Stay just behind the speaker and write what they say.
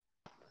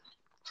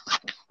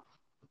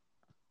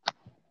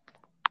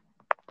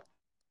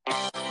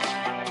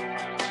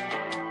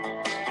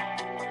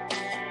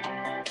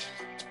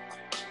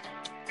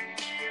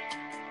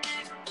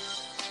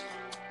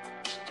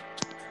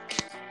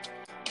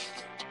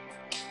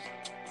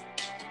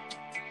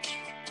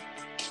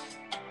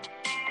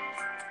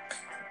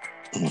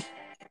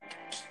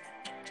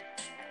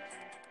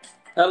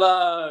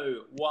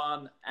Hello,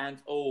 one and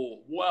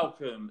all.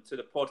 Welcome to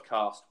the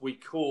podcast we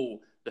call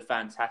the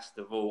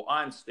Fantastival.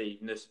 I'm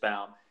Steve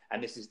Nussbaum,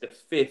 and this is the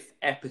fifth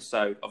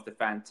episode of the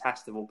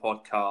Fantastival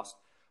podcast.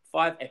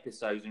 5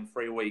 episodes in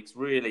 3 weeks.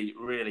 Really,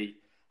 really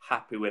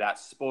happy with that.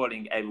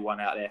 Spoiling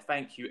everyone out there.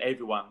 Thank you,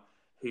 everyone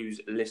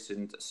who's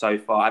listened so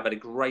far. I've had a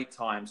great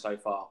time so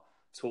far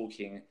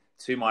talking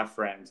to my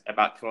friends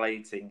about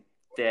collating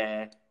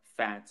their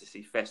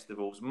fantasy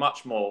festivals.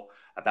 Much more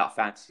about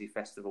fantasy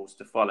festivals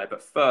to follow.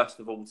 But first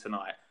of all,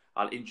 tonight,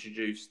 I'll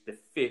introduce the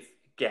fifth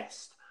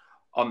guest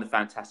on the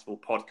Fantastival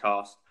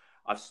podcast.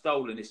 I've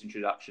stolen this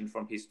introduction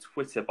from his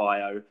Twitter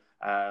bio.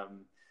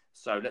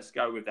 So let's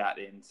go with that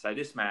in. So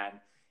this man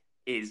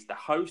is the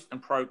host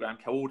and program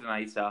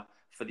coordinator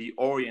for the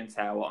Orient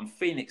Hour on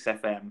Phoenix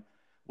FM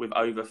with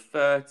over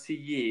 30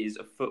 years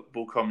of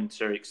football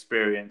commentary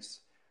experience.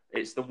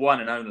 It's the one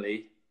and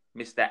only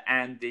Mr.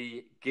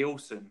 Andy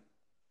Gilson.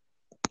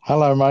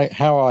 Hello, mate.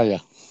 How are you?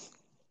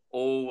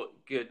 All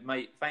good,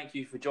 mate. Thank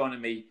you for joining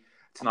me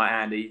tonight,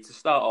 Andy. To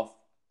start off,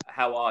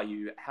 how are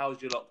you?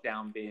 How's your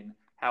lockdown been?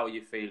 How are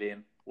you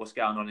feeling? What's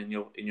going on in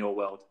your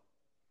world?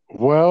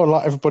 Well,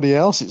 like everybody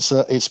else,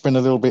 it's been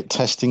a little bit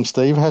testing,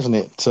 Steve, hasn't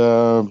it?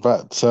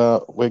 But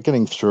we're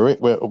getting through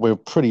it. We're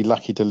pretty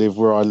lucky to live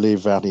where I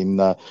live out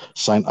in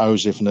St.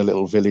 Joseph in a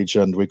little village,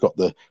 and we've got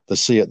the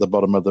sea at the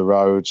bottom of the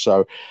road.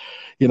 So,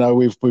 you know,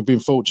 we've been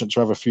fortunate to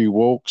have a few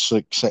walks,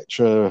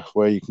 etc.,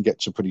 where you can get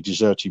to pretty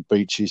deserted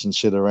beaches and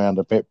sit around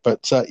a bit.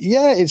 But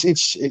yeah,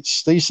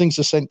 it's these things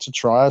are sent to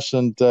try us,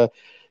 and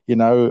you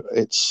know,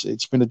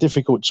 it's been a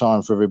difficult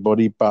time for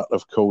everybody. But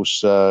of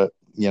course,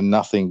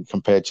 nothing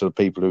compared to the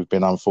people who've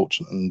been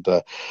unfortunate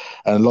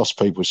and lost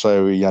people.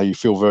 So you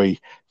feel very,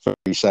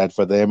 very sad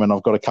for them. And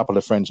I've got a couple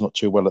of friends not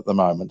too well at the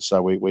moment,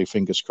 so we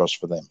fingers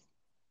crossed for them.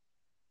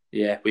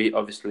 Yeah, we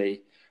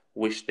obviously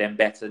wish them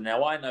better.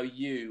 Now, I know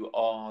you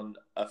on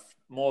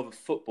more of a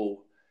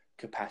football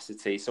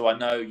capacity. So I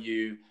know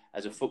you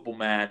as a football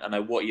man. I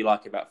know what you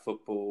like about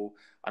football.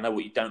 I know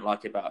what you don't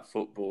like about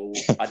football.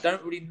 I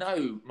don't really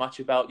know much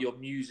about your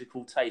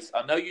musical taste.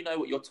 I know you know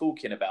what you're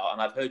talking about,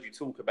 and I've heard you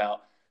talk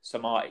about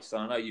some artists.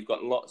 And I know you've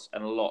got lots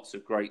and lots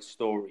of great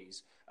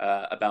stories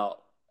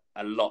about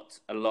a lot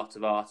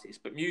of artists.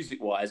 But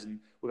music-wise, and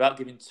without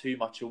giving too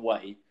much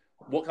away,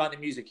 what kind of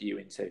music are you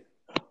into?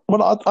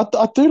 Well,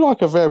 I do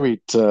like a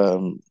varied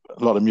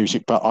lot of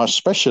music, but I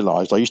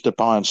specialised. I used to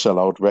buy and sell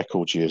old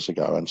records years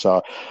ago, and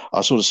so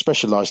I sort of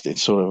specialised in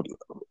sort of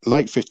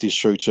late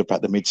 50s through to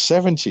about the mid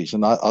 70s,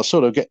 and I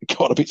sort of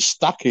got a bit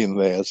stuck in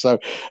there. So,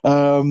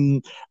 I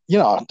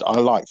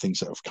like things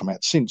that have come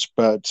out since,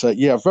 but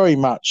yeah, very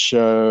much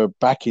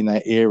back in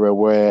that era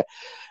where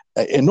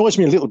it annoys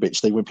me a little bit,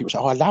 Steve, when people say,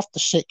 "Oh, I love the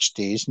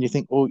 '60s," and you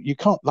think, "Well, you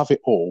can't love it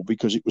all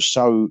because it was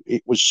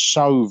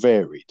so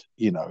varied."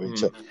 You know,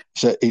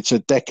 it's a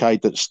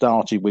decade that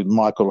started with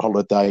Michael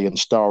Holiday and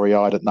Starry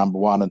Eyed at number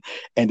one, and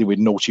ended with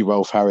Naughty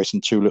Rolf Harris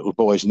and Two Little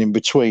Boys, and in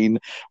between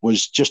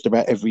was just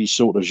about every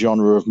sort of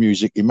genre of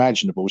music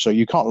imaginable. So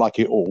you can't like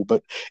it all,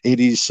 but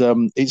it's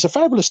a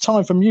fabulous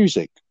time for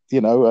music,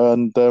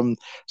 and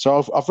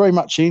so I'm very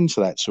much into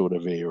that sort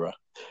of era.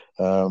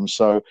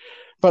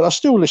 But I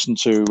still listen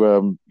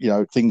to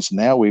things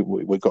now.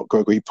 We've got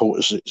Gregory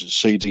Porter's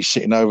CD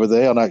sitting over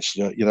there. I know it's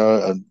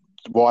and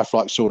wife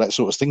likes all that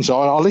sort of thing. So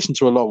I listen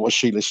to a lot of what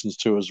she listens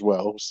to as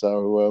well.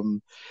 So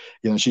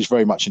she's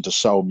very much into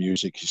soul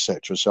music,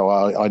 etc. So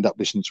I end up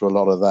listening to a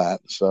lot of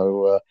that.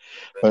 So,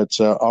 but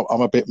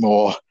I'm a bit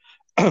more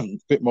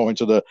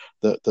into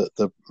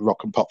the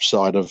rock and pop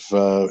side of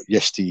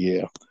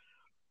yesteryear.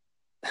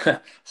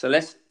 So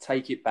let's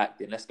take it back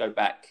then. Let's go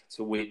back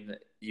to when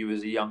you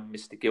was a young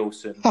Mr.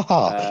 Gilson,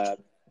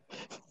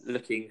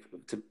 looking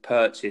to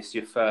purchase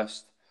your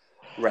first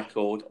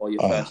record or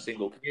your first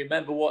single. Can you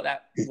remember what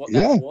that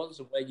was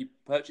and where you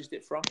purchased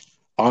it from?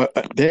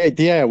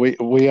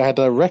 We had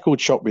a record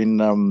shop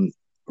in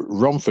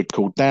Romford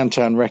called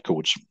Downtown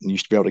Records. You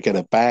used to be able to get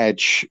a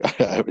badge.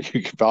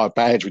 You could buy a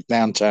badge with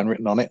Downtown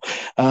written on it.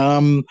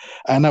 And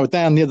they were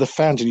down near the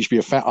fountain. Used to be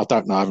a fountain. I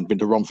don't know. I haven't been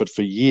to Romford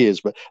for years,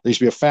 but there used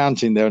to be a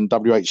fountain there, and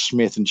W.H.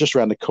 Smith, and just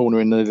around the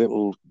corner in the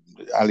little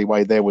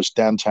alleyway there was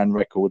Downtown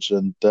Records.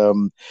 And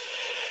I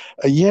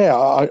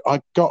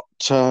got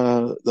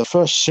the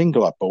first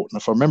single I bought, and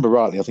if I remember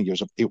rightly, I think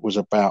it was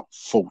about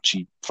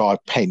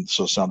 45 pence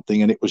or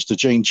something, and it was the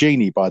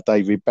Genie by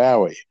David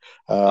Bowie.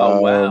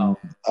 Oh wow!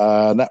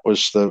 And that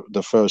was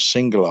the first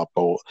single I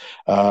bought,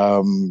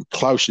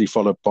 closely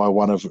followed by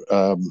one of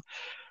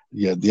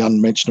the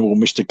unmentionable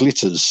Mr.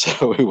 Glitters,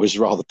 who was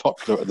rather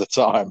popular at the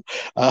time.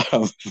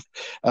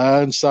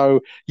 And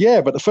so,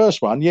 but the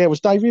first one, was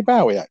David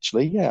Bowie,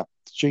 actually.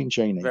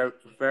 Genie. Very,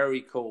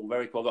 very cool,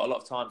 very cool. I've got a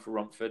lot of time for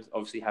Romford,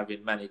 obviously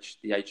having managed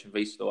the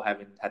H&V store,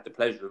 having had the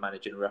pleasure of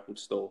managing a record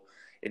store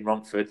in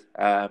Romford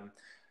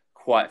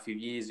quite a few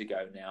years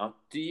ago now.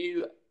 Do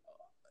you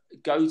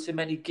go to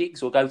many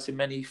gigs or go to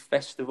many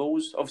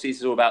festivals? Obviously, this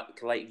is all about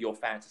collating your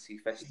fantasy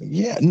festivals.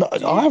 Yeah, no,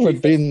 I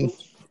haven't been.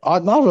 I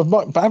know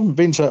I haven't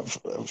been to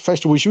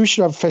festivals. We used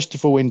to have a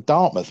festival in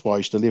Dartmouth where I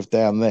used to live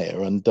down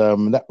there, and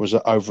that was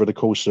over the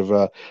course of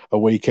a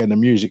weekend, a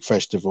music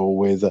festival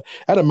with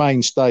had a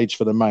main stage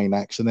for the main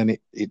acts, and then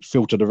it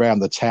filtered around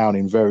the town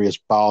in various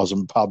bars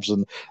and pubs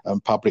and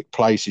public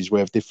places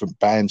where different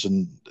bands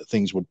and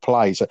things would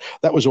play. So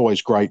that was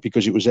always great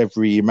because it was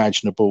every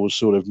imaginable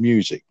sort of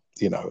music.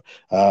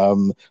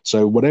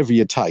 So whatever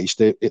your taste,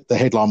 the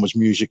headline was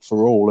music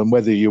for all, and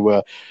whether you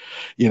were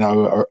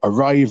a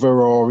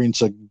raver or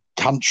into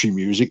country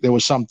music, there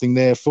was something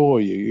there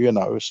for you,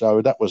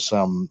 So that was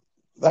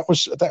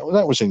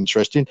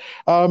interesting.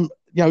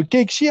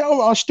 Gigs. Yeah,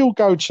 I still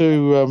go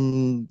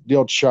to the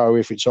odd show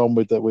if it's on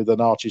with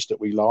an artist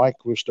that we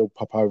like. We'll still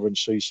pop over and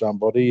see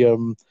somebody.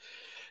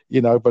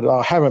 But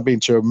I haven't been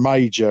to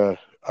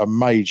a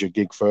major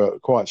gig for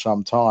quite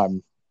some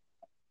time.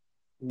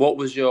 What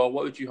would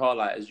you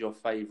highlight as your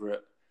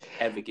favourite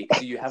ever gig?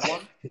 Do you have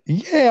one?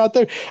 Yeah, I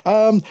do.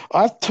 I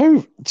have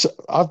two.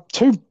 I have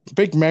two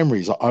big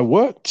memories. I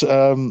worked.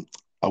 I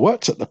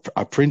worked at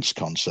a Prince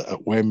concert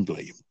at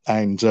Wembley,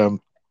 and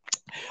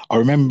I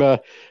remember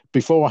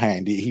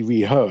beforehand he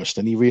rehearsed,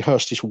 and he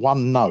rehearsed this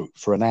one note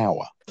for an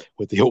hour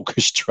with the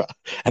orchestra,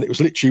 and it was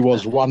literally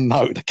was one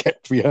note that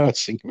kept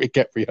rehearsing. We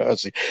kept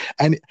rehearsing,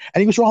 and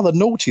he was rather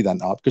naughty that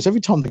night because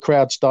every time the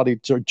crowd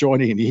started to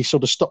join in, he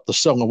sort of stopped the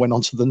song and went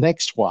on to the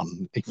next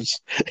one. It was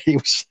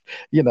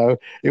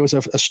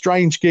a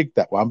strange gig,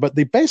 that one. But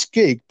the best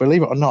gig,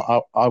 believe it or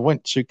not, I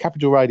went to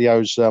Capital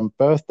Radio's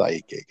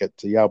birthday gig at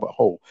the Albert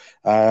Hall.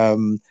 I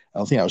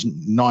think I was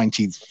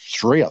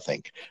 93, I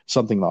think,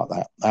 something like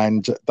that.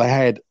 And they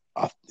had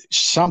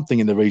something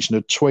in the region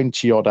of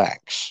 20 odd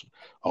acts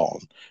on,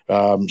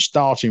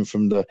 starting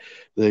from the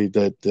late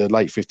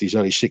 50s,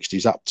 early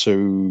 60s up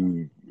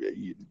to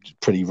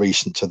pretty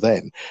recent to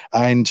then.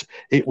 And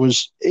it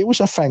was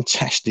a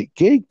fantastic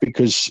gig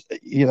because,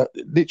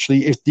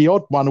 literally if the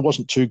odd one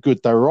wasn't too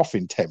good, they were off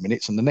in 10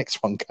 minutes and the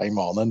next one came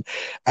on.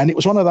 And it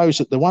was one of those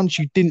that the ones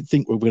you didn't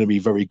think were going to be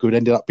very good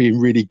ended up being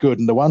really good.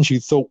 And the ones you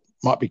thought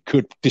might be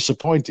good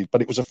disappointed,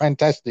 but it was a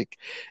fantastic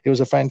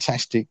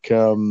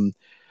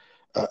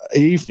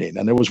evening.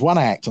 And there was one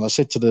act, and I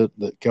said to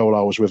the girl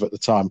I was with at the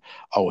time,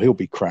 "Oh, he'll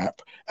be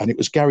crap." And it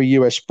was Gary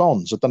U.S.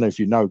 Bonds. I don't know if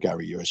you know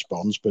Gary U.S.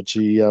 Bonds, but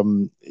he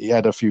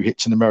had a few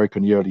hits in America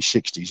in the early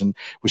 60s and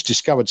was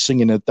discovered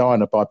singing a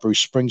diner by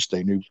Bruce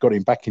Springsteen, who got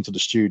him back into the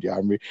studio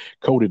and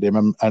recorded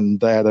him, and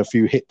they had a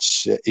few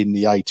hits in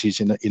the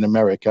 80s in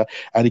America,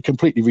 and he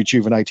completely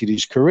rejuvenated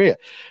his career.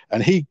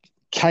 And he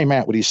came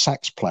out with his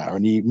sax player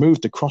and he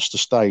moved across the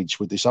stage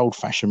with this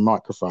old-fashioned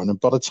microphone, and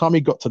by the time he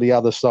got to the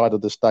other side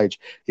of the stage,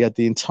 he had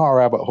the entire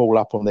Albert Hall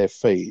up on their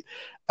feet,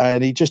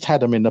 and he just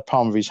had them in the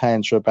palm of his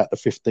hands for about the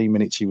 15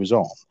 minutes he was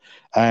on.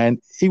 And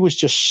he was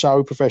just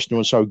so professional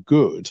and so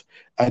good,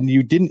 and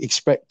you didn't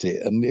expect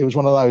it. And it was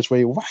one of those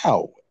where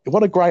wow,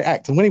 what a great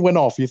act. And when he went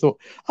off, you thought,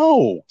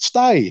 oh,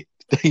 stay,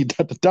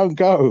 don't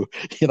go,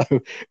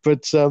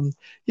 but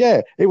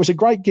it was a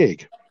great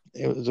gig.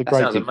 It was a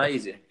great sounds gig.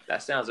 Amazing.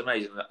 That sounds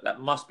amazing.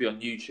 That must be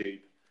on YouTube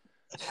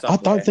I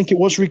don't think it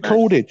was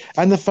recorded.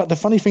 And the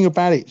funny thing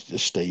about it,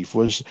 Steve,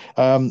 was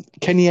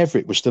Kenny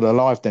Everett was still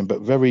alive then,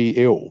 but very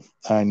ill.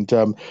 And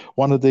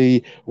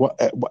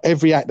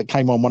every act that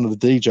came on, one of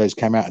the DJs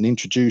came out and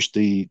introduced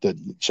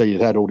so you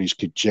had all these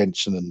Kid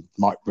Jensen and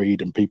Mike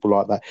Reed and people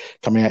like that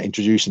coming out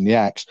introducing the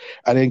acts.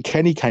 And then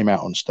Kenny came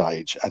out on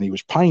stage, and he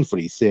was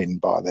painfully thin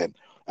by then.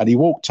 And he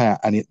walked out,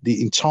 and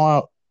the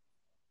entire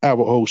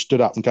Albert Hall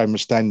stood up and gave him a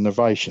standing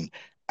ovation.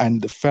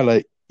 And the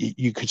fella,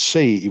 you could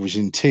see he was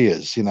in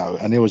tears,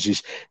 and there was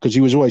this, because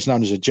he was always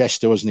known as a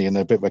jester, wasn't he, and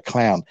a bit of a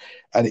clown,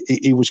 and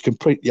he was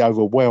completely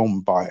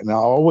overwhelmed by it. And I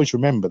always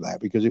remember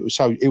that because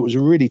it was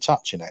really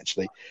touching,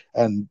 actually.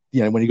 And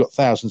when you got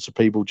thousands of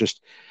people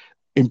just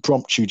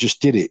impromptu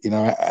just did it,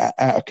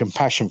 out of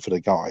compassion for the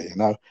guy,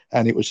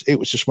 and it was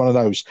just one of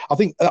those. I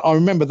think I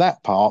remember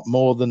that part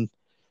more than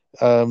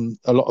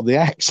a lot of the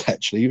acts.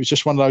 Actually, it was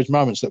just one of those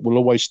moments that will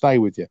always stay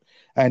with you.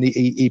 And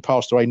he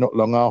passed away not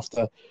long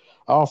after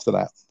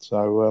that.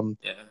 So,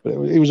 but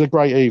it was a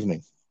great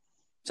evening.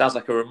 Sounds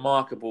like a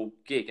remarkable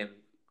gig, and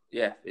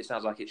it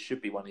sounds like it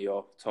should be one of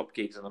your top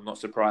gigs, and I'm not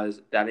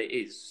surprised that it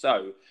is.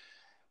 So,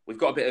 we've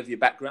got a bit of your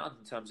background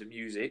in terms of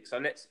music, so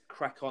let's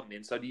crack on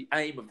then. So, the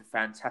aim of the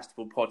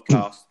Fantastival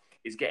podcast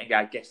is getting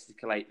our guests to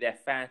collate their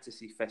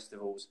fantasy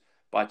festivals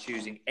by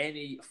choosing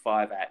any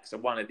 5 acts. So,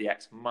 one of the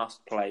acts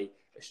must play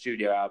a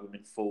studio album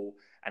in full,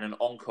 and an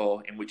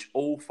encore in which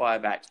all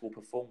 5 acts will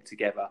perform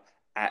together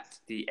at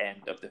the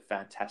end of the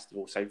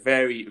Fantastival. So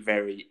very,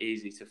 very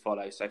easy to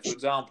follow. So, for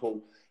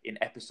example, in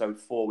episode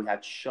 4, we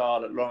had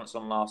Charlotte Lawrence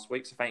on last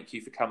week. So thank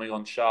you for coming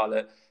on,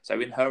 Charlotte.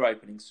 So in her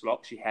opening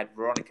slot, she had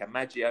Veronica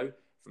Maggio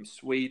from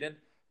Sweden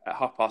at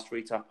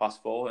 3:30 to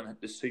 4:30. And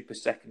the super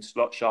second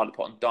slot, Charlotte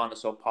put on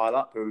Dinosaur Pile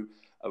Up, who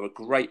are a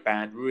great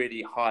band,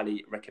 really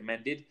highly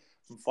recommended.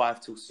 From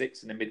 5 till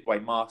 6 in the Midway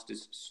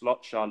Masters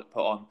slot, Charlotte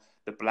put on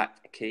the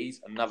Black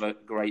Keys, another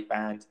great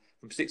band.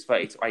 From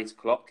 6:30 to 8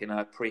 o'clock in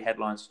a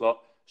pre-headline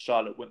slot,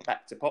 Charlotte went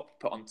back to pop,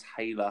 put on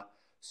Taylor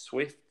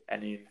Swift.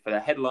 And then for the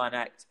headline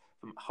act,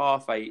 from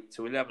 8:30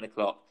 to 11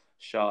 o'clock,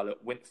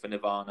 Charlotte went for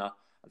Nirvana,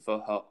 and for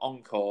her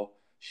encore,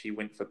 she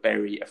went for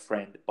Bury a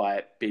Friend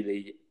by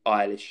Billie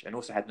Eilish, and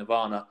also had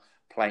Nirvana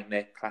playing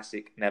their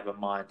classic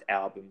Nevermind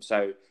album.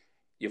 So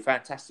your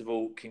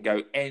Fantastival can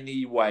go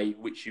any way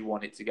which you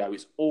want it to go.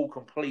 It's all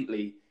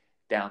completely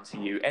down to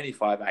you. Any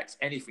 5 acts,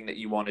 anything that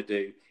you want to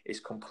do is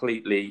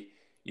completely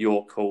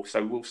your call.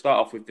 So we'll start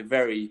off with the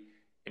very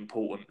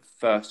important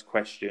first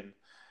question.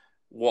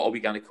 What are we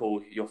going to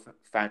call your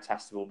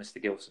Fantastival, Mr.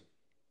 Gilson?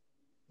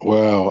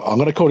 Well, I'm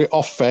going to call it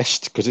Off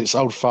Fest because it's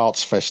Old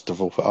Farts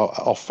Festival.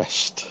 Off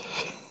Fest.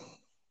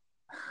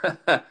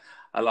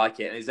 I like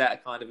it. And is that a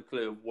kind of a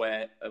clue of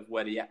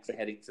where the acts are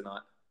heading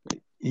tonight?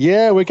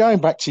 Yeah, we're going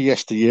back to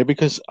yesteryear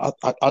because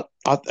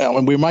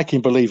we're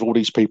making believe all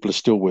these people are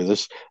still with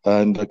us,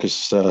 and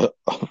because I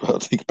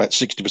think about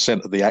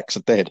 60% of the acts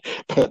are dead.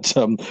 But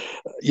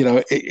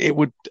it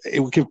would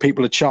give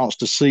people a chance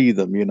to see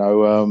them,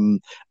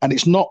 and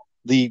it's not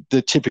the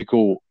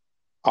typical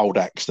old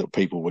acts that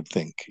people would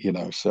think,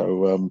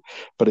 So,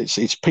 but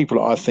it's people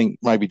that I think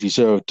maybe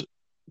deserved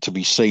to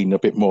be seen a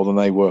bit more than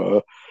they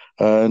were,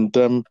 and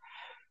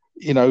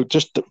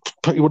just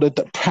people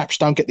that perhaps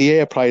don't get the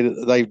airplay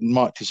that they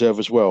might deserve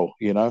as well,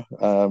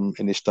 in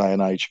this day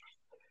and age.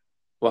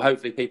 Well,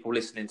 hopefully people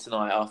listening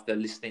tonight, after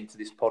listening to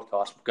this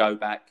podcast, will go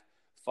back,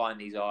 find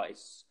these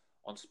artists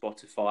on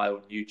Spotify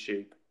or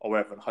YouTube or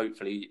wherever, and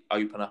hopefully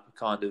open up a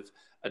kind of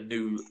a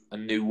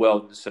new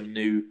world and some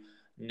new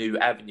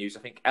avenues. I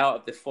think out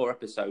of the 4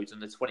 episodes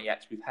and the 20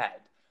 acts we've had,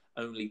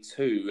 only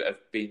 2 have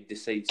been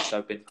deceased, so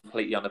have been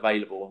completely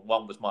unavailable, and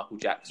one was Michael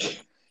Jackson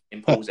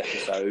in Paul's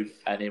episode,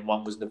 and then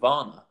one was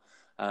Nirvana.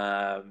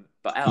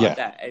 But out of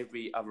that,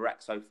 every other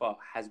act so far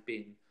has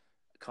been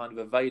kind of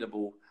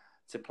available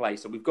to play.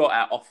 So we've got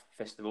our Off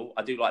Festival.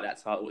 I do like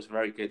that title. It's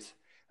very good.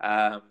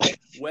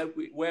 Where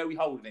are we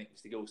holding it,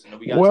 Mr. Gilson? Are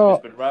we going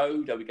to Brisbane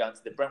Road? Are we going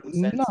to the Brentwood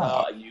Centre? No,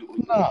 are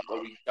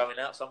we going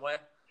out somewhere?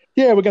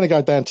 Yeah, we're going to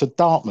go down to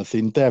Dartmouth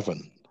in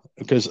Devon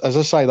because, as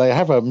I say, they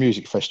have a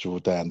music festival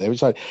down there.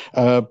 So,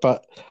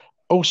 but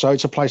also,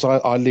 it's a place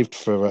I lived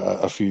for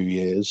a few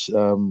years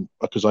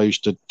because I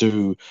used to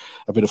do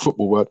a bit of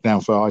football work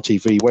down for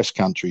ITV West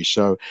Country.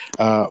 So,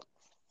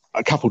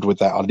 coupled with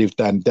that, I lived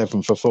down in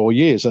Devon for 4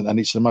 years, and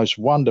it's the most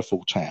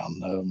wonderful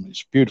town.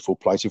 It's a beautiful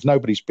place. If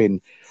nobody's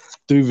been,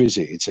 do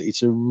visit.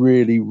 It's a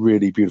really,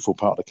 really beautiful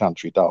part of the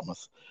country,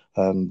 Dartmouth.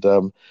 And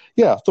I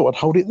thought I'd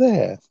hold it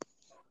there.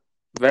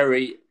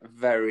 Very,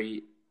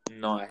 very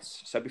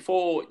nice. So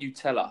before you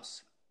tell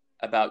us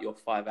about your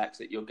 5 acts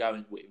that you're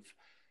going with,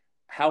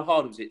 how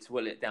hard was it to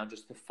whittle it down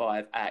just to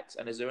 5 acts?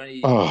 And is there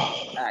any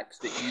acts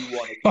that you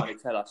want to kind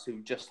of tell us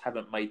who just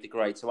haven't made the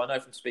grade? So I know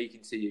from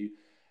speaking to you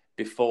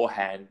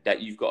beforehand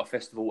that you've got a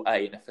Festival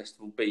A and a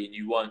Festival B, and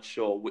you weren't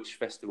sure which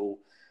festival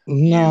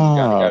you were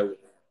going to go with.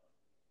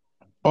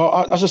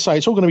 Well, as I say,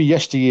 it's all going to be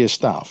yesteryear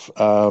stuff.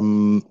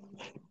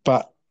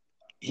 But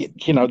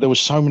there was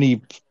so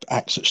many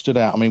acts that stood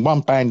out. I mean,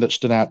 one band that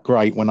stood out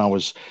great when I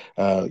was,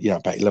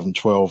 about 11,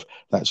 12,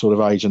 that sort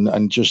of age,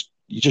 and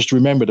you just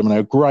remembered them, and they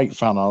were great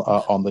fun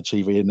on the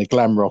TV in the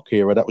glam rock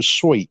era. That was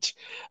Sweet.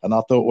 And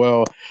I thought,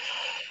 well,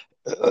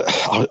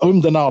 I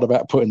ummed and ahed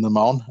about putting them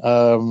on,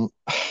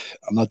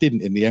 and I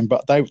didn't in the end,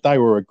 but they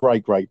were a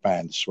great, great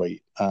band,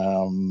 Sweet.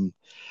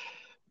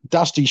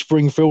 Dusty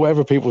Springfield,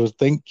 whatever people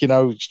think,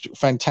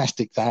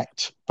 fantastic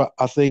act, but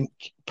I think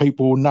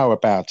people will know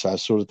about her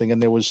sort of thing.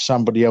 And there was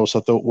somebody else I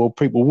thought, well,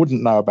 people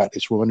wouldn't know about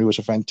this woman who was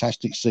a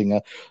fantastic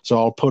singer, so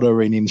I'll put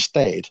her in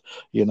instead,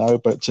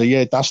 But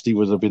Dusty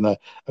would have been a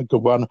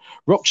good one.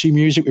 Roxy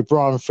Music with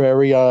Brian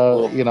Ferry,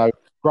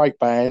 great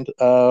band.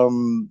 I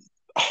ummed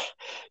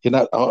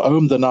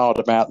and ahed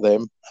about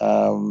them.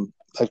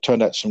 They've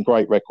turned out some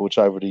great records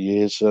over the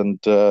years, and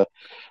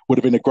would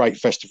have been a great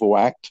festival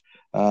act.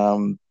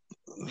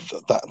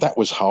 That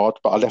was hard,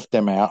 but I left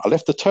them out. I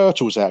left the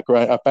Turtles out,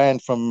 a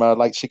band from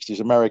late 60s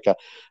America.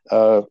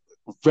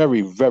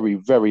 Very, very,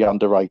 very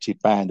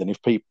underrated band. And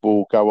if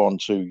people go on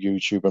to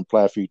YouTube and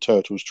play a few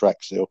Turtles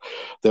tracks,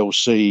 they'll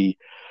see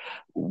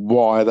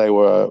why they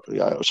were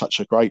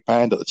such a great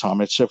band at the time.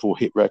 They had several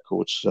hit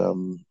records,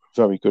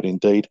 very good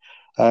indeed.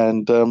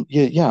 And so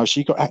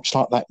you got acts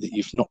like that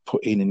you've not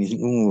put in, and you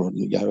think,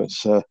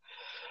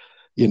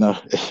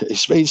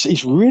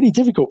 it's really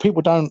difficult.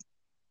 People don't.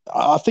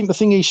 I think the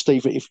thing is,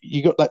 Steve, if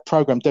you got that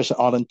program Desert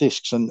Island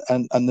Discs, and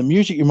the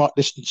music you might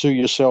listen to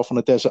yourself on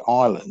a desert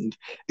island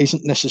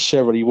isn't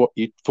necessarily what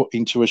you'd put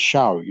into a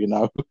show,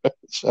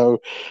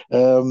 So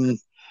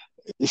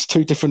it's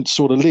 2 different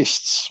sort of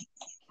lists.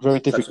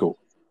 Very difficult.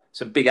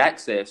 Some big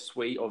acts there.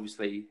 Sweet,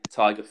 obviously,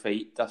 Tiger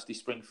Feet, Dusty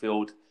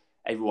Springfield.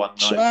 Everyone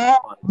knows.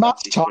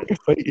 Mud's Tiger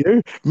Feet,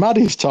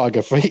 Muddy's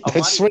Tiger Feet.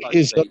 Sweet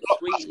is a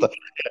blockbuster.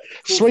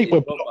 Sweet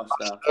with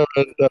Blockbuster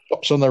and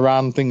Pops on the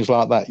Run, things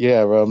like that.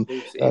 Yeah. I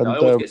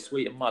always get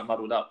Sweet and Mud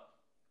muddled up.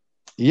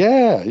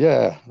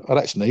 Yeah. Oh,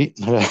 that's neat.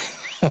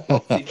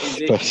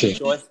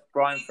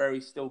 Brian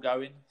Ferry's still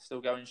going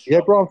strong.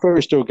 Yeah, Brian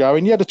Ferry's still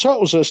going. Yeah, the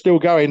Turtles are still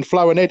going.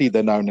 Flo and Eddie,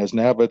 they're known as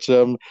now, but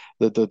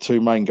the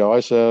 2 main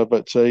guys.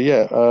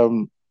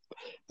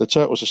 The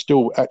Turtles are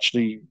still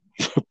actually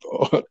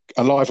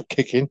alive and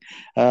kicking.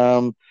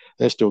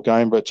 They're still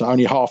going, but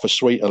only half a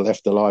suite are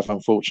left alive,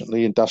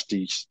 unfortunately. And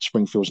Dusty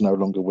Springfield's no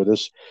longer with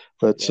us.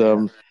 But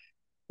Yeah.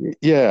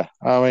 yeah,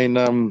 I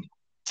mean,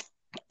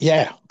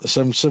 yeah,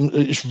 some.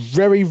 It's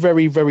very,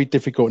 very, very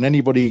difficult, and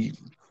anybody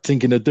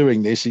thinking of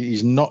doing this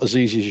is not as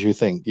easy as you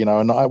think, you know.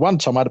 And at one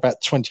time, I had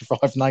about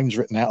 25 names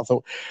written out. I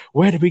thought,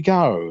 where did we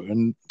go?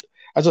 And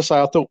as I say,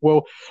 I thought,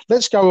 well,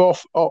 let's go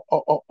off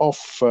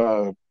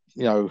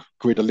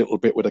grid a little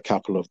bit with a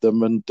couple of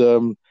them, and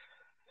the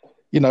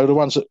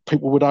ones that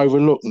people would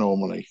overlook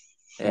normally.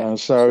 Yeah,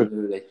 So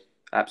absolutely.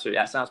 Absolutely.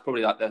 That sounds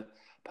probably like the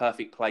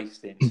perfect place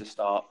then to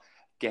start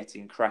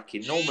getting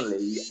cracking.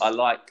 Normally, I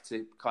like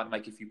to kind of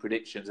make a few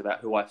predictions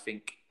about who I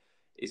think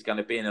is going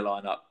to be in the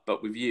lineup,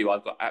 but with you,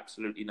 I've got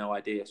absolutely no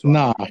idea. So I'm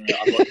no, not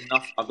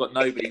gonna, I've got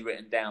nobody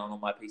written down on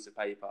my piece of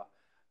paper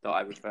that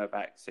I refer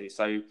back to.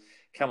 So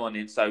come on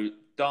in. So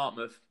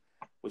Dartmouth,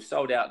 we've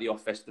sold out the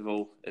off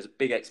festival. There's a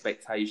big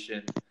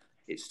expectation.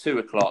 It's 2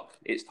 o'clock.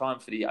 It's time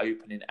for the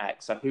opening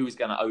act. So who is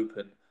going to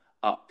open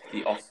up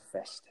the off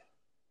fest?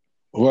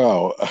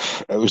 well,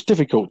 it was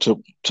difficult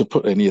to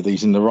put any of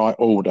these in the right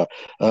order,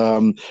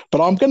 but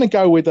I'm going to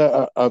go with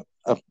a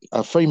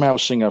female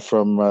singer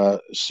from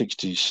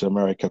 '60s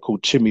America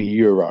called Timmy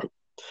Euro.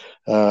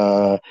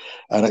 And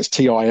it's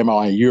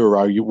Timi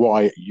Euro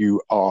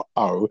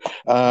Yuro.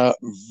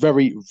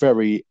 Very,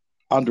 very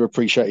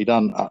underappreciated.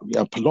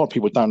 A lot of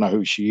people don't know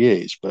who she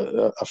is,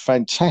 but a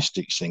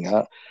fantastic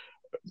singer,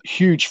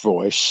 huge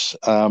voice.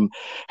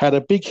 Had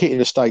a big hit in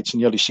the States in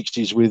the early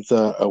 '60s with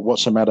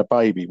 "What's the Matter,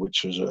 Baby,"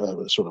 which was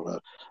a sort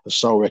of a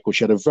soul record.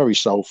 She had a very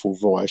soulful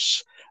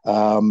voice.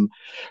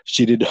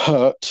 She did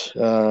 "Hurt,"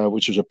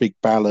 which was a big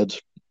ballad,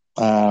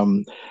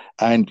 and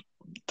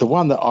the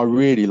one that I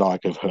really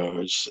like of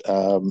hers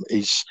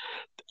is,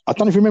 I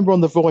don't know if you remember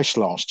on The Voice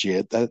last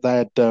year, they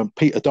had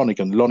Peter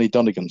Donegan, Lonnie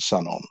Donegan's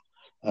son on,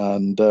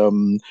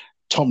 and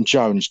Tom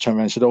Jones turned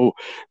around and said, "Oh,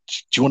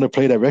 do you want to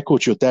play that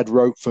record your dad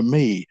wrote for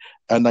me?"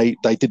 And they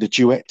did a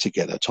duet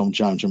together, Tom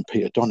Jones and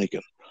Peter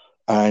Donegan,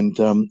 and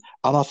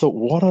I thought,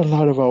 what a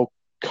load of old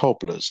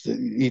cobblers!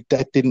 Your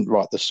dad didn't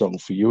write the song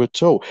for you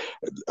at all.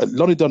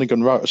 Lonnie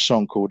Donegan wrote a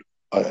song called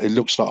 "It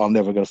Looks Like I'm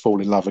Never Going to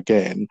Fall in Love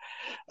Again,"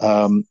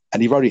 and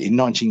he wrote it in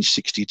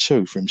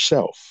 1962 for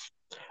himself,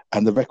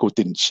 and the record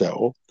didn't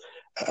sell.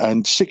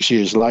 And 6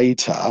 years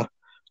later,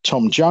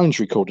 Tom Jones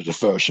recorded a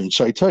version,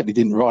 so he totally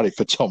didn't write it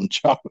for Tom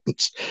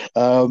Jones.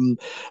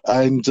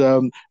 And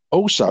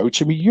also,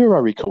 Timmy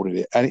Euro recorded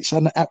it, and it's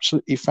an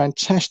absolutely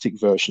fantastic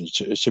version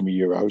to Timmy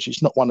Euro's.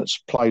 It's not one that's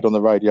played on the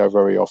radio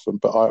very often,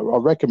 but I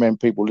recommend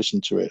people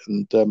listen to it.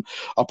 And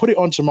I put it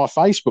onto my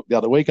Facebook the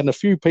other week, and a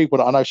few people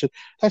that I know said,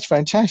 "That's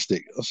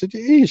fantastic." I said, "It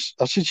is."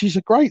 I said, "She's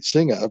a great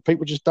singer.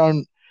 People just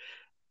don't,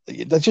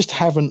 they just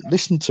haven't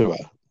listened to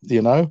her."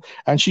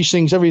 And she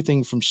sings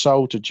everything from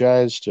soul to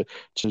jazz to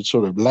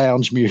sort of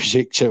lounge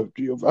music to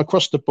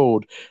across the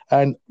board.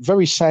 And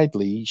very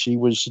sadly, she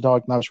was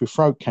diagnosed with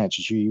throat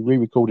cancer. She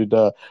re-recorded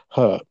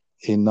 "Hurt"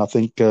 in, I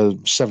think,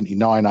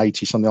 79,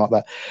 80, something like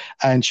that.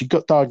 And she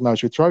got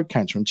diagnosed with throat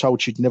cancer and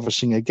told she'd never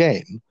sing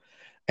again.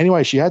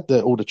 Anyway, she had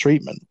all the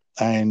treatment,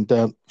 and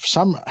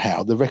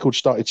somehow the record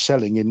started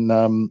selling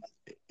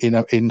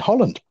in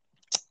Holland.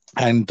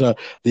 And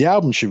the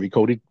album she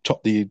recorded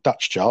topped the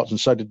Dutch charts, and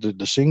so did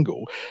the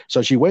single.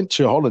 So she went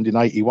to Holland in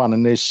 '81,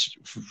 and there's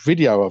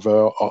video of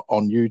her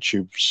on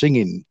YouTube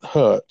singing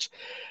 "Hurt."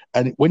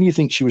 And when you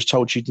think she was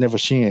told she'd never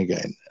sing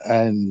again,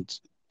 and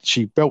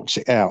she belts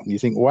it out, and you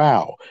think,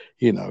 wow,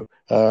 even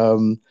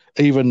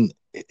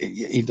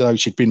though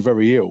she'd been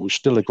very ill,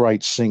 still a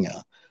great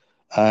singer.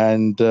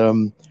 And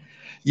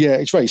yeah,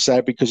 it's very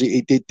sad because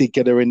it did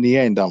get her in the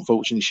end.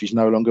 Unfortunately, she's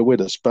no longer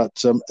with us.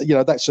 But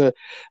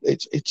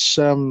it's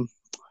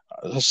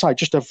as I say,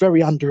 just a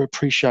very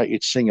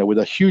underappreciated singer with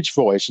a huge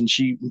voice, and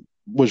she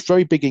was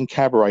very big in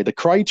cabaret. The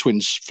Cray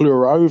twins flew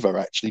her over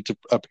actually to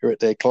appear at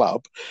their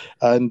club,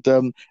 and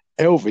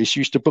Elvis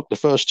used to book the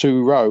first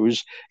 2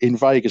 rows in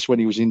Vegas when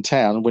he was in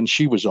town when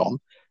she was on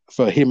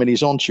for him and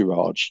his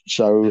entourage.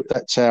 So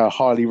that's how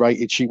highly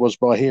rated she was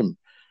by him.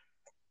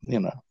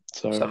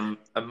 So. Some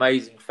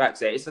amazing facts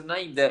there. It's a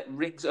name that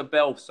rings a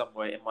bell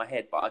somewhere in my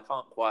head, but I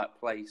can't quite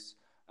place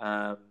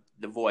the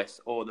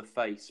voice or the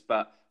face.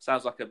 But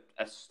sounds like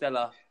a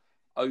stellar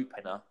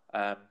opener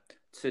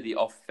to the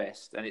Off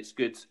Fest, and it's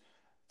good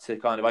to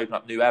kind of open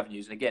up new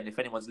avenues. And again, if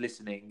anyone's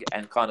listening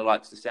and kind of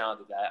likes the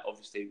sound of that,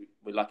 obviously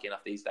we're lucky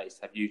enough these days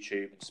to have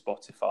YouTube and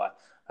Spotify,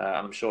 and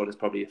I'm sure there's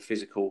probably a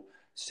physical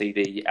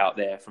CD out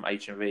there from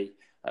HMV.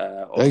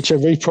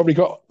 HMV probably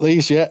got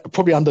these, yeah,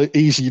 probably under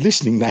easy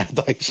listening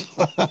nowadays.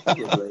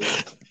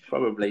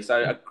 Probably.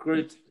 So a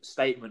good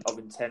statement of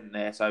intent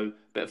there. So a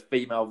bit of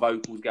female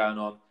vocals going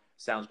on.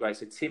 Sounds great.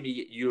 So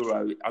Timmy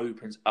Euro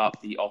opens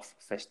up the Off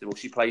Festival.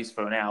 She plays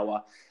for an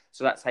hour.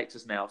 So that takes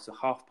us now to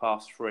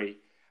 3:30,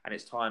 and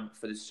it's time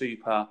for the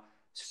Super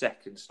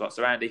Second slot.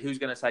 So Andy, who's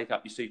going to take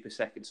up your Super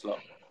Second slot?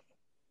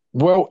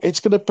 Well,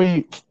 it's going to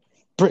be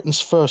Britain's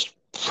first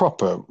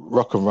proper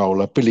rock and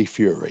roller, Billy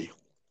Fury.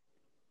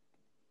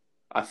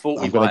 I thought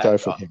we I'm going might to go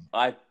have. for him.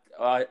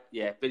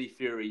 Yeah, Billy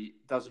Fury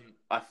doesn't.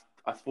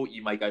 I thought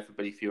you may go for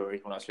Billy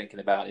Fury when I was thinking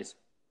about this.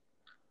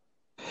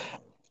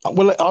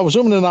 Well, I was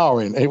umming and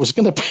ahhing. It was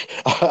going to be,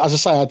 as I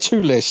say, I had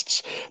two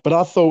lists, but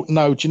I thought,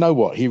 no, do you know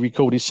what? He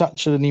recorded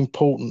such an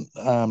important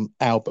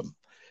album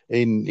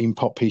in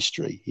pop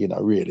history,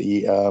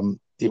 really.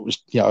 It was,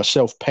 a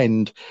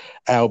self-penned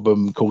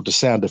album called The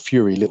Sound of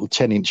Fury, little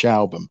 10-inch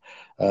album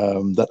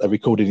that they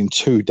recorded in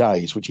 2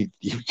 days, which you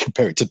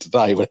compare it to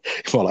today, where,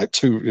 well, like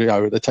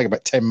they take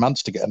about 10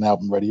 months to get an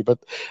album ready, but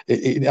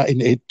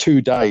in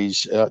 2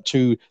 days,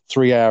 2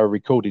 3-hour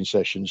recording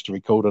sessions to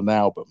record an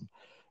album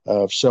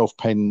of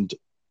self-penned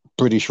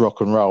British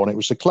rock and roll, and it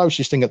was the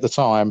closest thing at the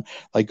time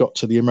they got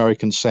to the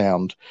American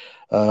sound.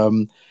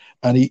 And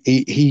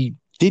he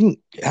didn't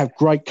have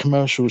great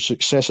commercial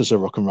success as a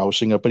rock and roll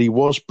singer, but he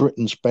was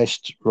Britain's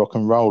best rock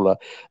and roller.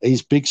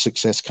 His big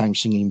success came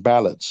singing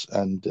ballads,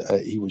 and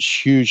he was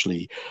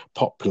hugely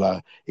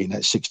popular in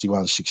that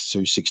 61,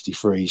 62,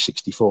 63,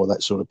 64,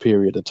 that sort of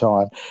period of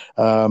time.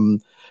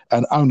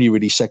 And only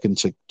really second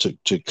to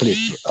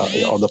Cliff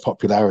on the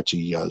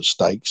popularity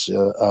stakes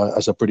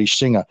as a British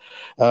singer.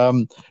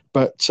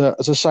 But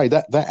as I say,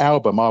 that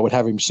album, I would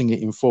have him sing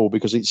it in full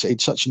because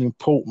it's such an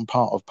important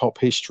part of pop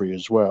history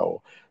as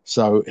well.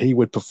 So he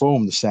would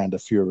perform the Sound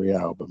of Fury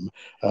album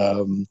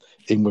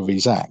in with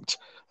his act,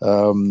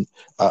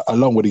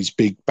 along with his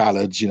big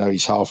ballads.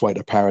 He's Halfway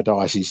to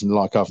Paradise, he's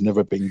Like I've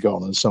Never Been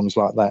Gone, and songs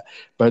like that.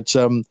 But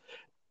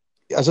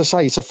as I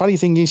say, it's a funny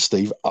thing is,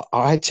 Steve,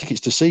 I had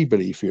tickets to see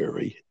Billy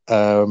Fury,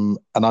 and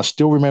I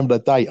still remember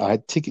the date. I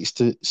had tickets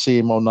to see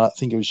him on, I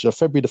think it was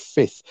February the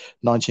 5th,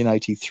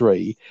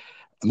 1983,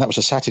 and that was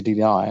a Saturday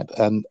night.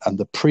 And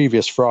the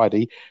previous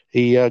Friday,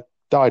 he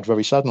died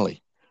very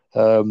suddenly.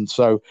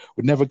 So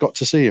we never got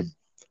to see him.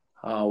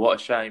 Oh, what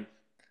a shame!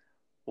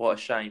 What a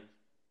shame!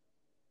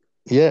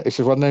 Yeah, it's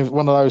one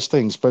of those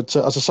things. But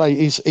as I say,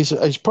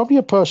 he's probably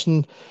a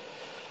person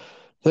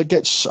that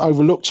gets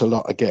overlooked a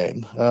lot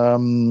again.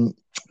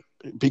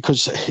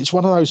 Because it's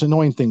one of those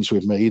annoying things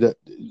with me that,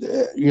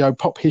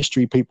 pop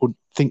history people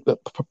think that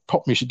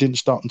pop music didn't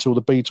start until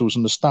the Beatles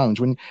and the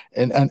Stones. And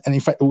in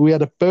fact, we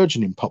had a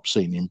burgeoning pop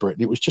scene in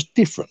Britain. It was just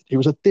different. It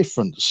was a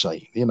different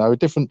scene, a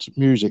different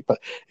music, but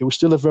it was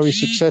still a very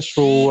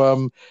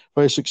successful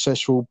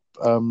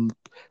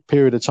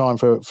period of time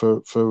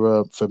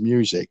for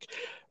music.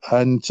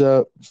 And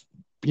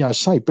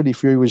say Billy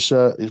Fury was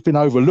it's been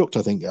overlooked,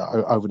 I think,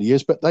 over the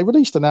years. But they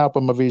released an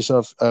album of his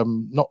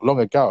not long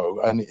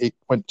ago, and it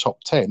went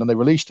top 10. And they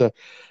released a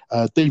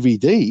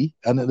DVD,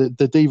 and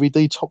the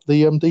DVD topped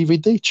the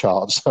DVD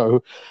chart.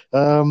 So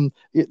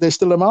there's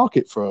still a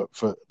market for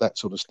that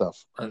sort of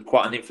stuff. And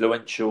quite an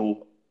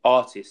influential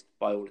artist,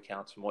 by all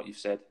accounts, from what you've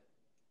said.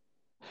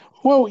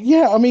 Well,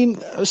 yeah, I mean,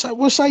 so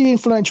we'll say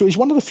influential. He's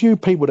one of the few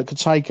people that could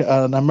take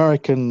an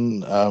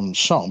American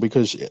song,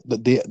 because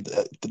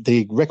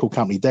the record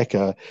company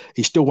Decca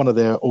is still one of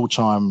their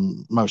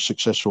all-time most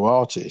successful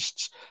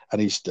artists,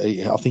 and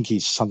I think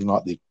he's something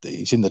like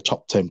he's in the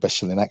top 10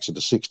 best-selling acts of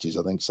the '60s.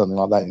 I think something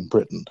like that in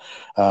Britain,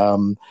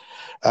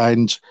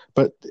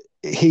 but.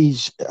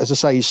 As I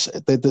say,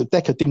 the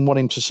Decca didn't want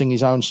him to sing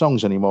his own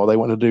songs anymore. They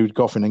wanted to do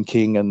Goffin and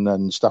King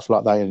and stuff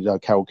like that,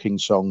 and Carole King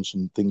songs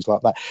and things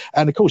like that.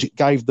 And of course, it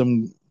gave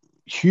them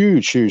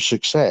huge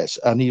success.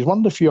 And he's one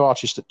of the few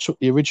artists that took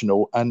the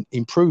original and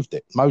improved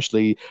it.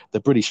 Mostly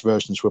the British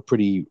versions were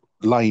pretty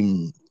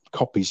lame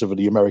copies of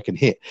the American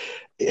hit.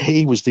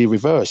 He was the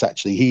reverse,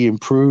 actually. He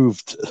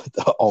improved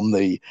on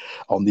the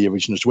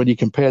originals. When you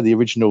compare the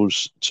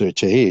originals to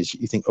his,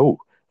 you think, oh,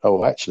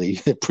 actually,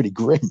 they're pretty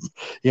grim.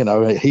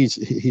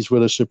 He's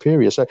with a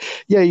superior. So,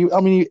 yeah,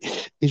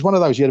 he's one of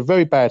those. He had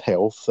very bad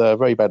health,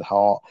 very bad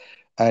heart,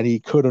 and he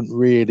couldn't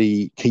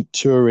really keep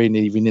touring.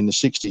 Even in the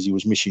 '60s, he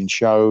was missing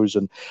shows,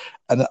 and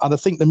I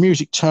think the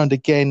music turned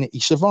again. He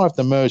survived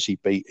the Mersey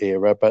Beat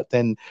era, but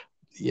then.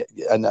 Yeah,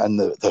 and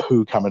the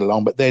Who coming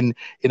along, but then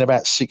in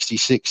about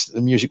 '66,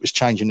 the music was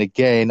changing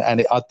again,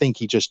 and I think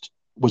he just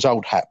was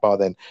old hat by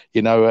then,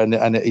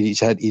 and he'd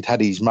had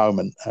his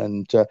moment,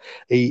 and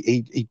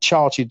he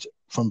charted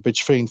from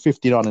between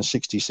 59 and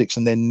 66,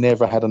 and then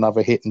never had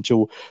another hit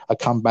until a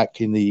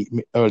comeback in the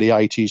early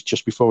 '80s,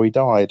 just before he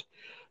died.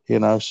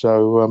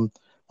 So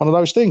one of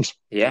those things.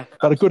 Yeah,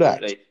 but absolutely. A good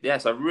act. Yeah,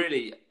 so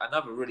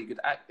another really good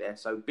act there.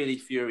 So Billy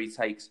Fury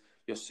takes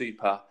your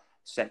super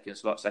second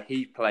slot. So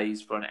he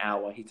plays for an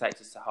hour. He takes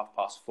us to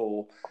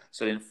 4:30.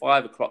 So then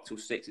 5 o'clock till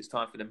 6, it's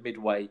time for the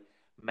Midway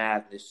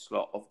Madness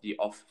slot of the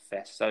Off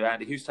Fest. So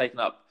Andy, who's taking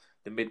up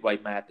the Midway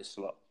Madness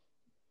slot?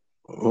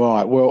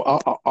 Right. Well,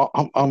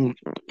 I'm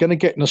going to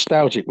get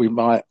nostalgic with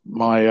my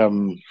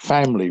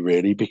family,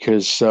 really,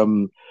 because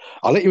I'll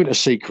let you into a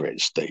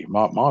secret, Steve.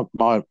 My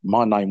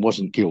name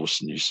wasn't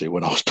Gilson, you see,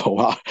 when I was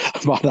born.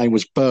 My name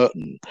was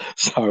Burton,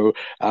 so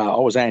I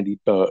was Andy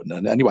Burton.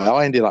 And anyway,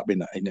 I ended up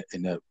in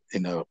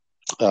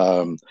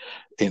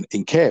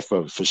care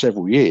for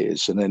several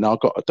years, and then I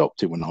got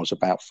adopted when I was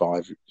about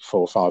 4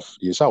 or 5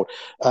 years old,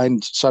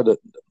 and so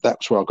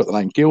that's where I got the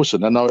name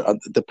Gilson. And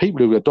the people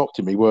who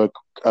adopted me were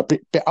a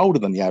bit older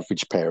than the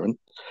average parent,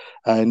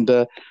 And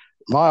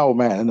my old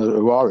man,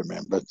 who I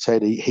remember,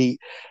 said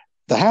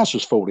the house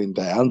was falling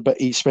down, but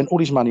he spent all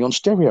his money on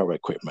stereo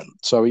equipment.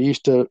 So we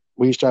used to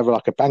have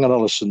like a Bang &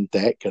 Olufsen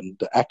deck and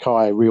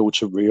Akai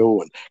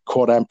reel-to-reel and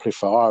quad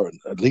amplifier and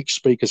leak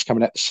speakers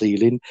coming out the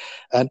ceiling.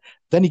 And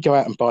then he'd go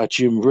out and buy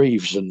Jim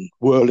Reeves and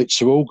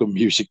Wurlitzer organ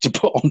music to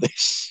put on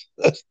this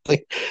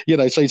thing.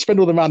 So he'd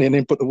spend all the money and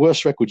then put the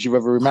worst records you've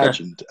ever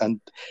imagined.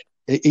 And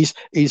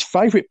his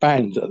favourite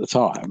band at the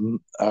time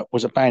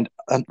was a band,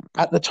 and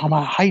at the time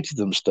I hated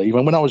them, Steve.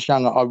 And when I was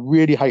younger, I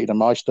really hated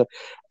them.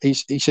 He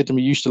said to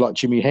me, "You used to like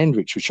Jimi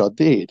Hendrix," which I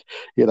did,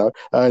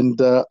 And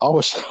I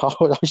used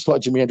to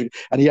like Jimi Hendrix,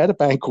 and he had a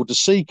band called the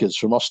Seekers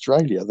from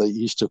Australia that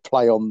used to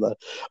play on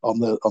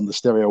the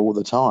stereo all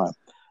the time,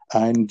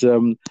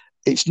 and.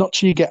 It's not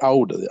till you get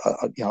older.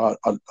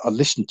 I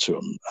listened to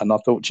them, and I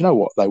thought, you know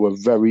what? They were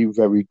very,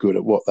 very good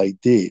at what they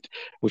did,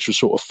 which was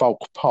sort of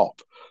folk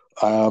pop.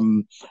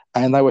 And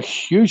they were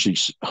hugely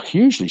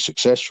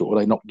successful.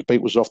 They knocked the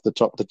Beatles off the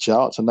top of the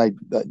charts, and they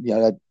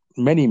had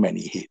many,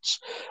 many hits.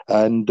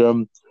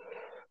 And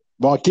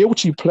my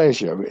guilty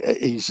pleasure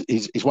is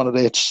one of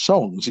their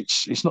songs.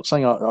 It's not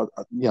saying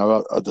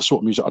the sort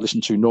of music I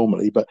listen to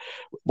normally, but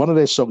one of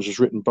their songs was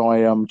written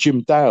by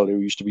Jim Dale, who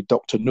used to be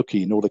Dr.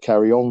 Nookie in all the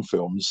Carry On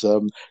films,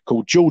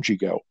 called Georgie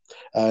Girl,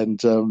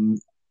 and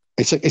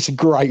it's a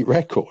great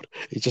record.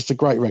 It's just a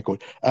great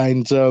record,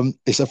 and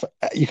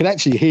you can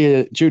actually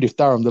hear Judith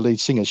Durham, the lead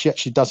singer. She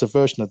actually does a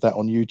version of that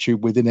on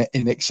YouTube with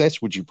In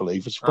Excess, would you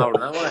believe, as well?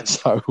 Oh, no way.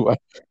 So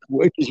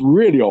it is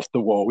really off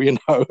the wall,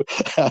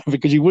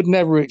 because you would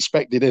never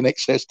expected In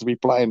Excess to be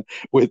playing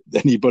with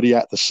anybody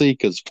at the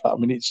Seekers. But I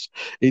mean,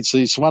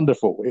 it's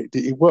wonderful.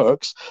 It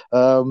works.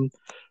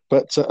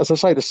 But as I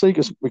say, the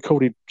Seekers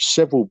recorded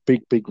several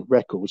big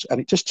records,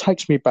 and it just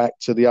takes me back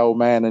to the old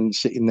man and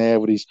sitting there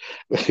with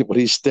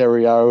his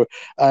stereo,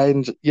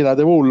 and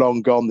they're all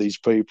long gone, these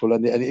people,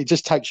 and it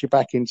just takes you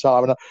back in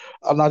time.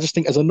 And I just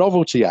think, as a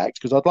novelty act,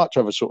 because I'd like to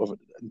have a sort of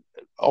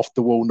off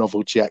the wall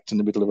novelty act in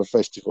the middle of a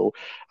festival.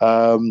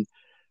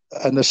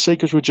 And the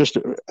Seekers were just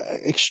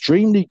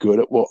extremely good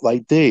at what they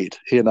did.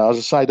 As I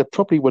say, they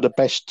probably were the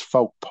best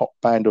folk pop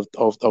band of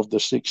the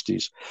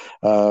 60s.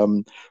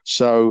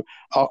 So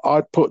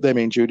I'd put them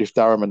in, Judith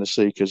Durham and the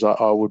Seekers.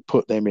 I would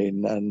put them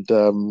in. And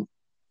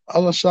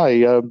as I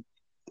say,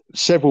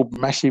 several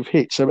massive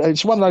hits.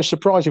 It's one of those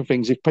surprising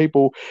things. If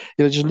people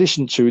just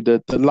listen to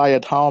the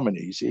layered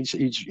harmonies, it's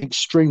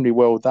extremely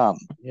well done.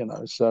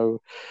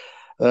 So...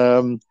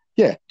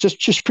 yeah,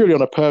 just purely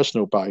on a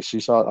personal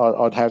basis,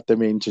 I'd have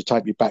them in to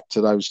take me back to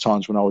those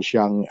times when I was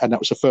young, and that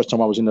was the first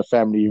time I was in a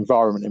family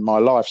environment in my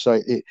life. So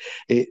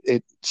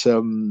it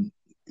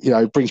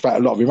brings back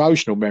a lot of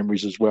emotional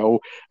memories as well.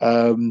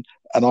 And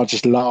I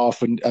just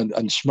laugh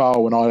and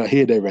smile when I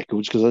hear their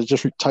records, because it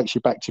just takes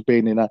you back to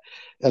being in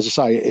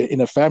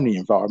a family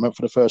environment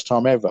for the first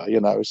time ever.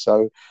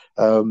 So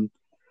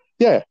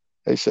yeah,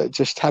 it's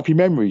just happy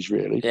memories,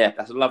 really. Yeah,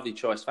 that's a lovely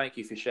choice. Thank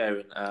you for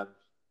sharing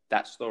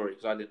that story,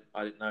 because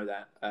I didn't know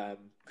that,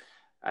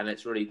 and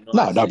it's really nice.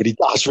 No, nobody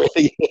does,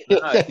 really.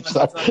 That's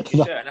nice to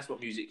share, and that's what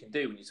music can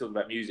do. When you talk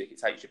about music, it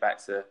takes you back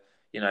to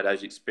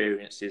those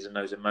experiences and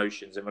those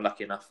emotions. And we're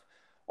lucky enough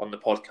on the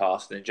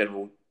podcast and in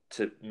general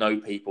to know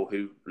people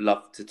who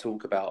love to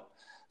talk about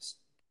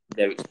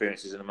their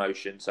experiences and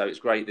emotions. So it's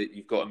great that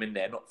you've got them in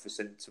there, not for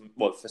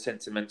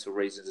sentimental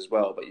reasons as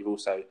well, but you've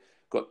also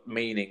got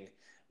meaning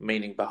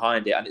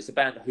behind it. And it's a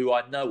band who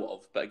I know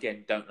of, but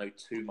again, don't know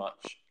too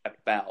much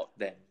about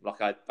them.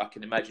 Like I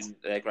can imagine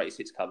their greatest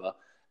hits cover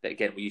that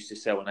again we used to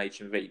sell on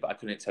HMV, but I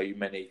couldn't tell you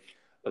many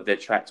of their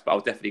tracks. But I'll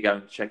definitely go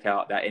and check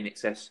out that In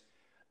Excess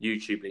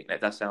YouTube link.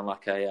 That does sound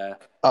like a.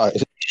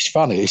 It's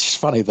funny. It's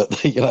funny that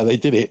they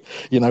did it,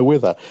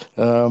 with her.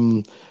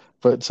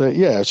 But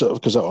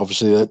because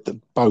obviously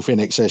both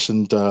In Excess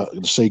and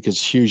the Seekers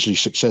hugely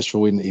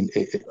successful in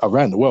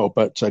around the world,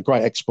 but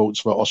great exports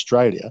for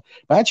Australia.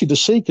 But actually, the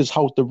Seekers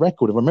hold the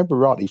record, if I remember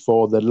rightly,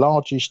 for the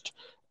largest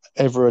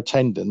ever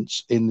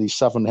attendance in the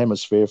Southern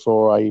Hemisphere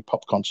for a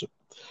pop concert.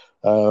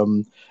 I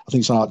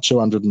think it's like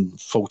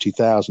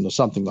 240,000 or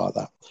something like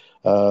that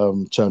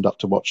turned up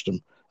to watch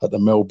them at the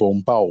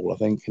Melbourne Bowl, I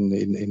think,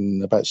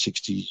 in about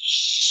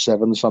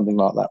 67, something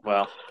like that.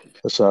 Wow.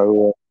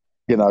 So...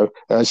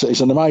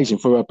 it's an amazing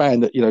for a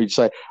band that, you'd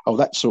say, oh,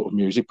 that sort of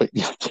music, but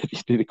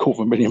nearly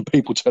 250,000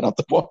 people turn up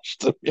to watch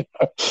them,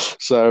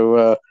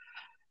 So,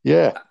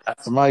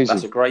 that's amazing.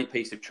 That's a great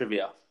piece of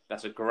trivia.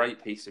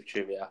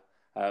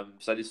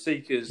 So the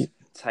Seekers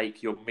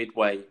take your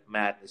midway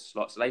madness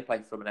slot. So they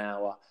play from an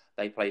hour.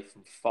 They play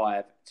from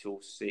 5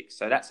 till 6.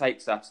 So that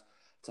takes us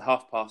to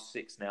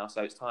 6:30 now.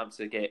 So it's time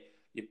to get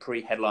your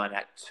pre-headline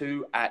act.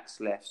 2 acts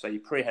left. So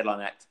your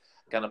pre-headline act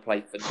going to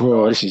play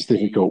for. This is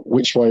difficult.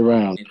 Which way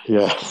round?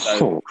 Yeah.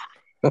 So,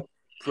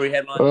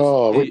 pre-headliners.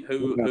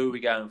 Who are we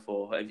going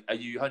for? Are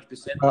you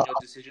 100% on your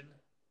decision?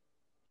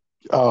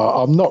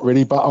 I'm not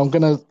really, but I'm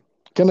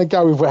gonna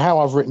go with how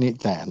I've written it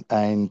down,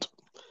 and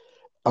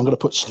I'm going to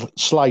put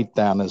Slade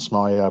down as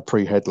my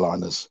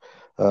pre-headliners,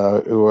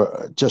 who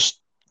are just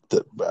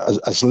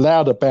as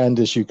loud a band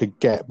as you could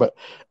get, but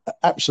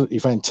absolutely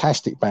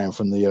fantastic band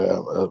from the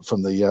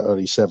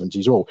early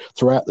 70s, or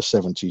throughout the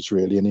 70s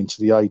really, and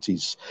into the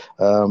 80s.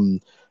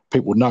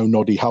 People know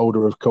Noddy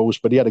Holder, of course,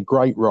 but he had a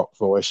great rock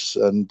voice,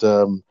 and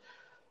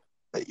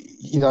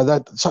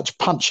that such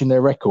punch in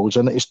their records,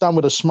 and it's done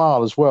with a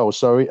smile as well.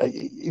 So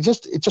it's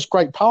just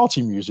great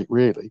party music,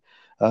 really,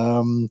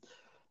 and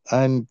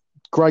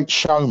great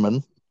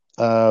showman.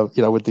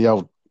 With the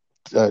old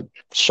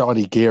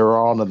shiny gear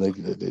on and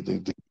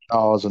the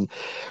guitars, and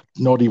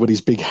Noddy with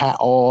his big hat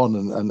on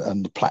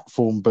and the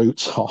platform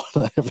boots on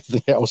and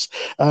everything else.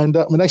 And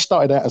they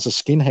started out as a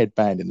skinhead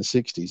band in the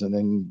 60s, and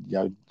then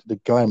the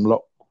glam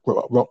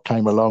rock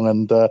came along,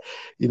 and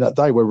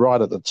they were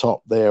right at the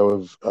top there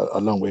of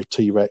along with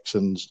T-Rex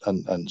and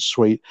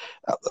Sweet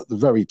at the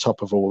very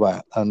top of all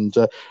that, and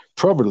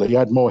probably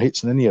had more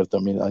hits than any of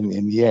them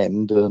in the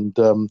end. And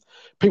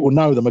people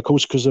know them, of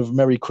course, because of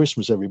Merry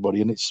Christmas,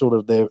 Everybody, and it's sort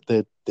of their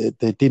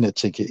dinner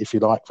ticket, if you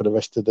like, for the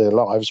rest of their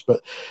lives.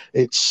 But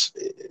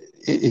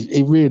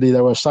it really,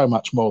 there was so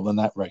much more than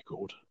that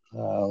record.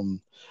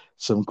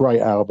 Some great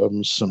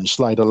albums. Some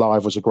Slade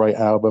Alive was a great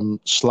album.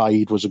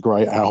 Slade was a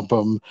great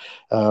album.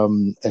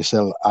 Slayed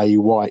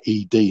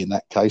in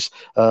that case.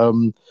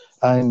 And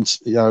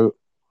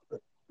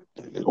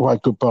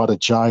Goodbye to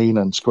Jane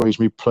and Squeeze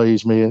Me,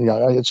 Please Me, and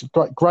it's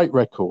great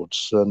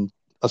records. And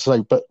I say,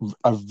 but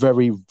a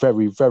very,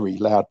 very, very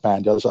loud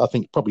band. I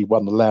think probably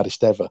one of the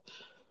loudest ever.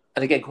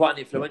 And again, quite an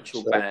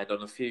influential band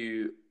on a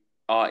few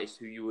artists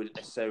who you wouldn't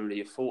necessarily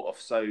have thought of.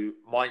 So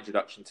my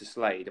introduction to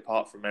Slade,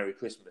 apart from Merry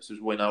Christmas, was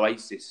when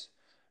Oasis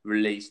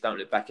released Don't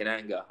Look Back in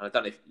Anger. And I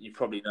don't know if you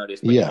probably know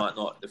this, but you might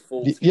not. The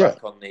fourth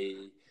track on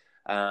the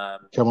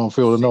Come On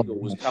Feel the Noise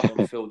was Come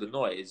On Feel the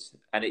Noise.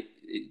 And it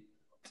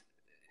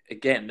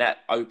again, that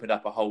opened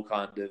up a whole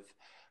kind of,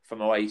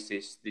 from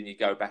Oasis, then you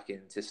go back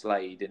into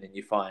Slade, and then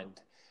you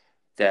find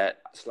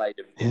that Slade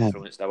have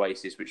influenced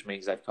Oasis, which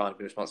means they've kind of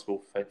been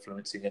responsible for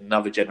influencing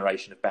another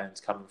generation of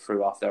bands coming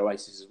through after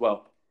Oasis as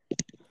well.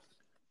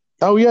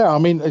 Oh yeah,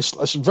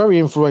 it's a very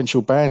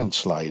influential band,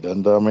 Slade,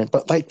 and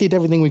but they did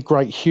everything with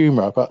great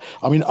humour. But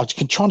I'm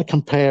trying to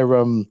compare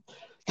Come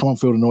On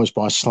Feel the Noise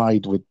by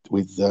Slade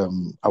with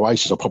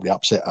Oasis. I'll probably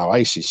upset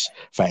Oasis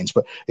fans,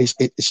 but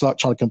it's like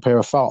trying to compare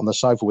a fart on the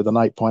sofa with an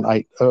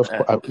 8.8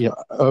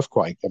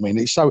 earthquake.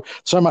 It's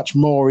so much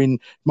more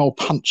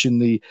punch in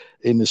the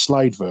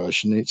Slade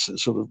version. It's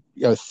sort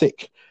of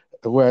thick,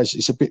 whereas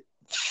it's a bit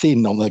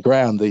thin on the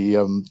ground, the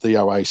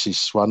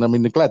Oasis one.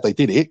 They're glad they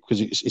did it,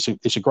 because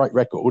it's a great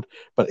record,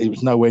 but it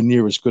was nowhere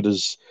near as good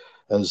as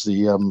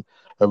the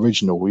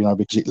original,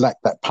 because it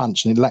lacked that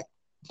punch, and it lacked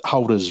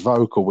Holder's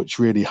vocal, which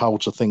really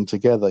holds a thing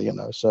together,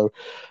 So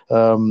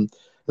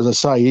as I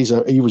say,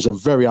 he was a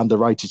very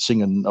underrated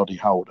singer, Noddy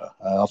Holder.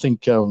 I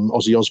think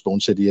Ozzy Osbourne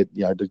said he had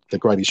the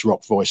greatest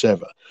rock voice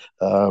ever,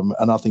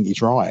 and I think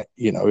he's right.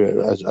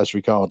 As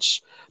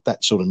regards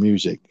that sort of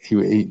music,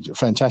 he's a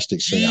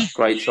fantastic singer.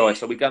 Great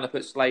choice. Are we going to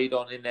put Slade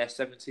on in their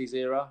 70s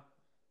era?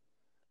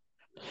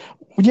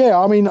 Yeah,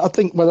 I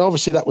think, well,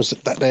 obviously that was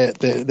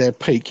their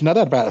peak. They had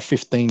about a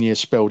 15-year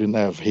spell, didn't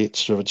they, of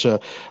hits. So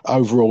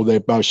overall,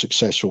 their most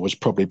successful was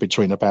probably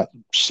between about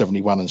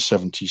 71 and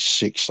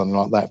 76, something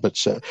like that.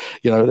 But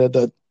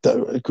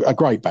they're a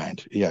great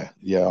band. Yeah.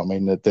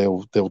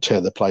 They'll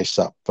tear the place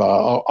up.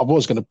 I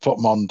was going to put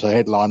them on to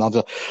headline. I and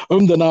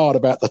ahh'd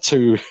about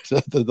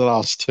the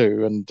last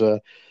two, and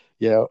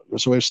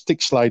so we'll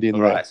stick Slade in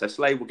there. All right, so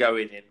Slade will go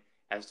in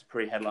as the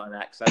pre-headline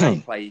act. So they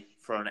play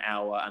for an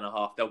hour and a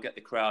half. They'll get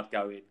the crowd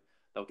going.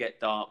 They'll get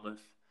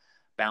Dartmouth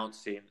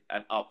bouncing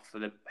and up for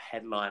the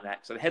headline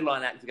act. So the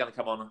headline act is going to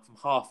come on from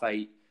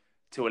 8:30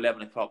 to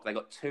 11 o'clock. They've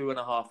got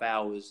 2.5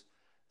 hours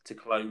to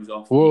close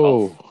off the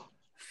Off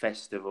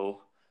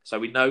Festival. So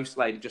we know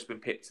Slade have just been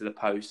picked to the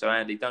post. So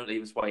Andy, don't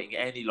leave us waiting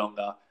any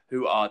longer.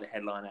 Who are the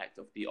headline act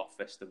of the Off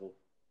Festival?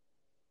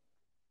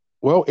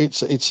 Well,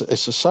 it's a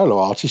solo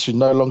artist who's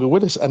no longer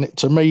with us, and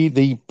to me,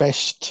 the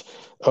best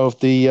of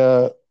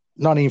the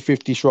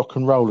 1950s rock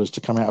and rollers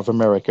to come out of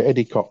America,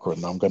 Eddie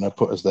Cochran, I'm going to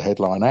put as the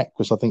headline act,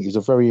 because I think he's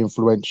a very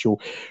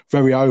influential,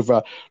 very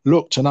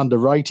overlooked and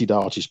underrated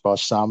artist by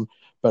some,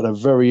 but a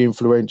very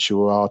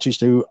influential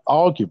artist who,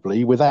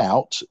 arguably,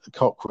 without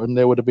Cochran,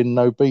 there would have been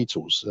no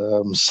Beatles.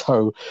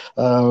 So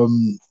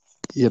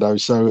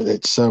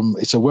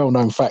it's a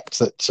well-known fact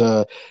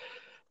that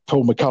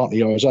Paul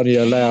McCartney was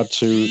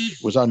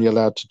only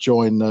allowed to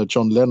join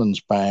John Lennon's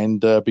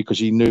band because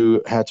he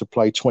knew how to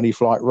play 20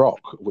 Flight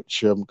Rock,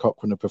 which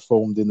Cochran had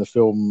performed in the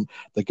film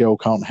The Girl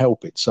Can't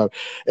Help It. So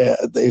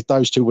if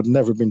those two would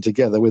never have been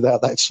together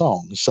without that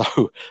song.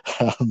 So,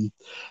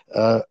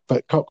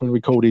 but Cochran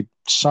recorded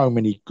so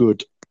many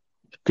good,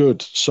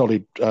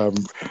 solid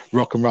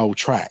rock and roll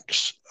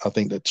tracks, I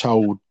think, that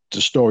told the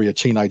story of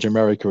teenage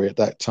America at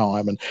that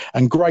time,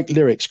 and great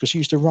lyrics, because he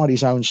used to write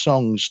his own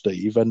songs,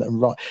 Steve,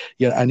 and write,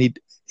 and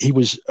he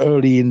was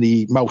early in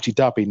the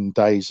multi-dubbing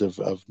days of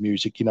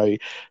music.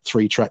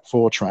 3-track,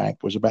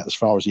 4-track was about as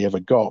far as he ever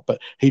got.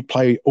 But he'd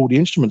play all the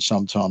instruments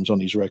sometimes on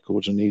his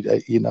records, and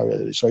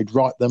so he'd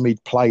write them,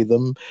 he'd play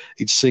them,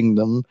 he'd sing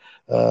them,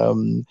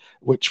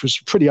 which was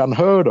pretty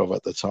unheard of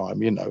at the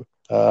time.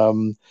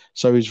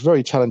 So he's a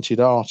very talented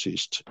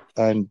artist,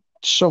 and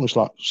songs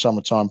like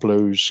 "Summertime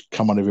Blues,"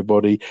 "Come On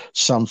Everybody,"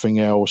 "Something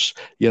Else,"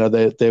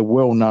 they're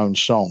well-known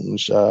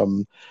songs,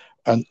 and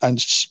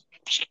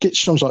get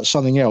songs like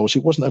 "Something Else."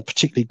 It wasn't a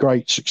particularly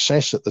great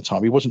success at the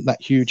time. He wasn't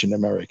that huge in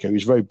America. He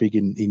was very big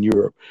in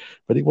Europe,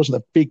 but it wasn't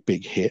a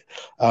big hit.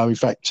 In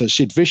fact,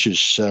 Sid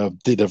Vicious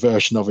did a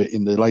version of it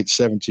in the late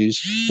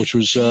 70s, which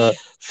was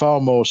far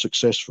more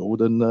successful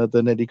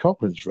than Eddie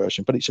Cochran's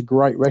version. But it's a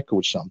great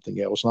record, "Something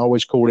Else," and I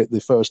always call it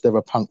the first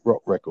ever punk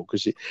rock record,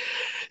 because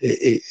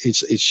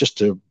it's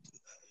just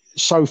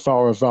so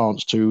far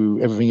advanced to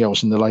everything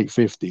else in the late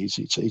 50s.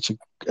 It's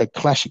a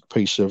classic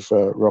piece of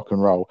rock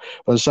and roll.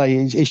 But I say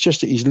it's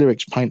just that his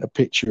lyrics paint a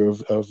picture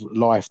of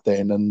life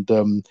then, and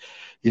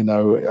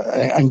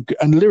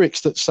and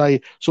lyrics that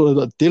say sort of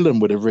that Dylan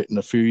would have written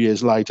a few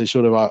years later.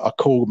 Sort of, I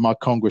called my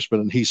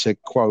congressman and he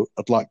said, quote,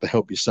 "I'd like to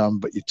help you, son,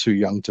 but you're too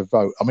young to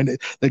vote." I mean,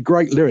 they're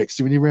great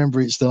lyrics. When you remember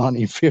it's the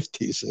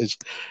 1950s,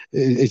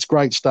 it's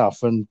great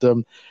stuff. And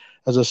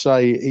as I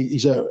say,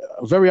 he's a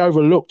very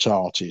overlooked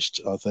artist,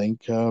 I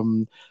think.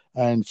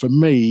 And for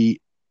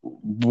me,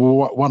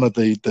 one of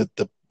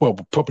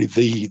probably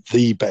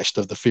the best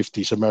of the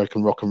 50s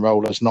American rock and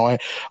rollers. And I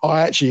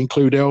actually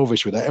include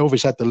Elvis with that.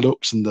 Elvis had the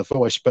looks and the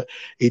voice, but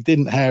he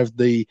didn't have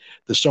the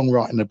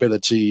songwriting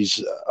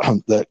abilities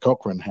that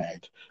Cochran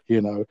had,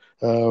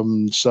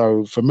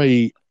 So for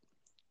me,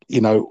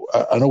 an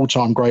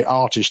all-time great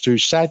artist who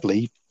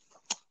sadly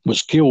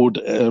was killed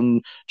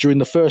during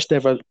the first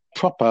ever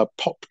proper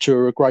pop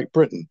tour of Great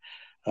Britain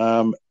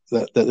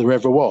that there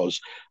ever was.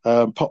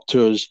 Pop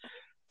tours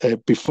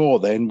before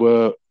then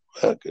were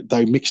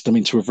they mixed them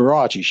into a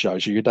variety show,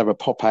 so you'd have a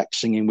pop act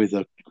singing with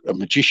a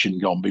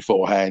magician on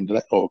beforehand,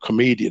 or a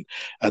comedian.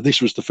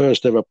 This was the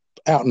first ever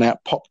out and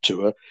out pop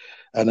tour,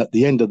 and at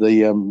the end of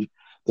the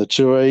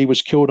tour, he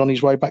was killed on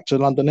his way back to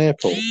London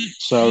Airport.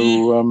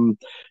 So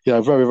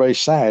very, very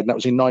sad. And that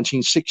was in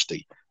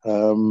 1960.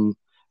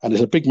 And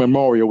there's a big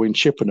memorial in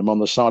Chippenham on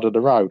the side of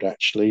the road,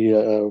 actually.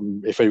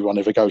 If everyone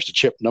ever goes to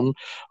Chippenham,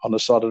 on the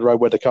side of the road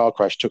where the car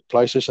crash took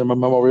place, there's a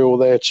memorial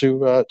there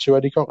to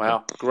Eddie Cochran.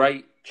 Wow,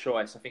 great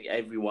choice. I think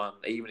everyone,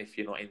 even if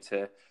you're not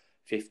into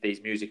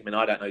 50s music, I mean,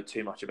 I don't know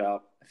too much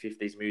about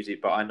 50s music,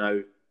 but I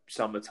know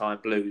 "Summertime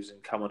Blues"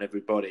 and "Come On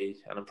Everybody,"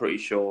 and I'm pretty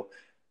sure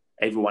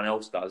everyone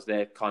else does.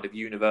 They're kind of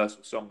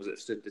universal songs that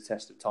stood the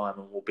test of time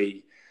and will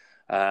be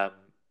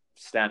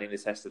standing the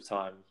test of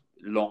time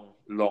long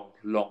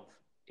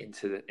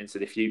into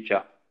the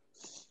future.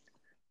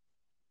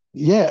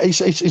 Yeah,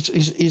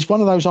 he's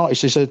one of those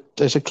artists.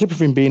 There's a clip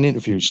of him being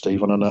interviewed, Steve,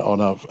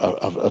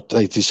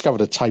 they discovered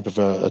a tape of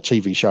a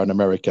TV show in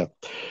America,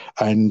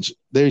 and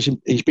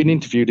he's been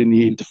interviewed in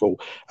the interval,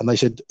 and they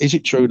said, "Is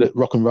it true that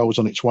rock and roll's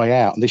on its way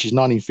out?" And this is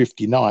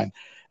 1959,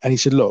 and he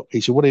said, "Look," he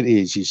said, "what it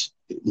is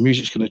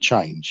music's going to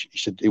change." He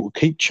said, "It will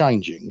keep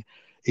changing."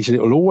 He said,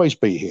 "It will always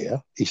be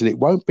here." He said, "It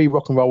won't be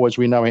rock and roll as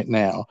we know it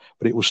now,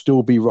 but it will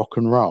still be rock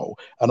and roll."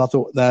 And I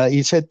thought,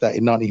 he said that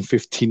in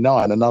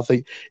 1959, and I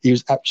think he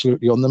was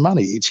absolutely on the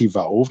money. It's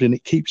evolved and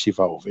it keeps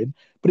evolving,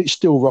 but it's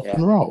still rock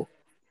and roll.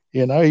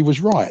 He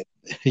was right.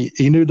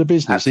 He knew the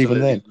business. Absolutely.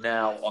 Even then.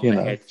 Now on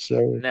the head.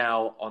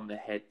 Now on the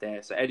head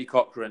there. So Eddie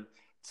Cochran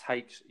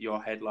takes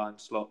your headline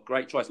slot.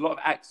 Great choice. A lot of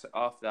acts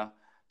after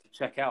to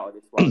check out of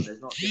this one. There's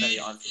not too many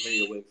I'm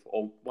familiar with,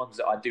 or ones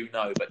that I do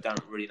know but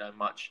don't really know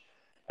much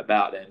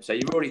about them. So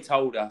you've already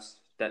told us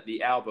that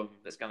the album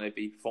that's going to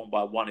be performed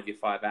by one of your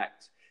 5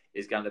 acts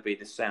is going to be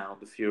The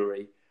Sound, The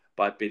Fury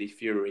by Billy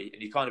Fury. And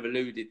you kind of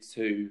alluded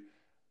to,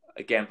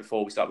 again,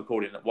 before we start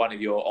recording, that one of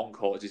your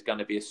encores is going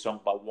to be a song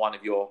by one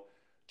of your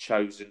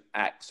chosen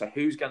acts. So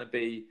who's going to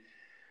be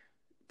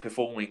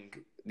performing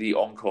the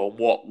encore?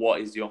 What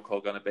is the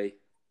encore going to be?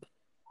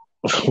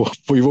 Well,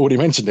 we've already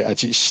mentioned it,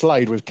 actually. It's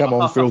Slade with "Come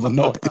On, Feel the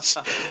Noise."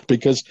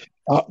 Because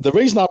the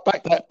reason I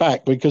backed that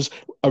back, because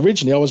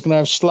originally I was going to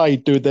have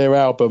Slade do their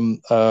album.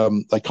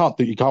 You can't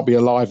be a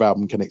live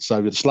album, can it?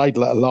 So the Slade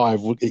live,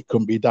 it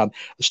couldn't be done.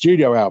 The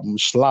studio album,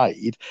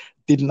 Slade,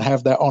 didn't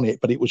have that on it,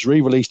 but it was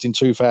re-released in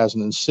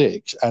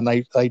 2006,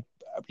 and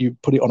you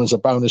put it on as a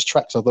bonus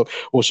track. So I thought,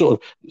 well, sort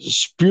of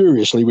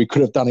spuriously, we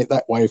could have done it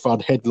that way. If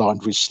I'd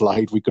headlined with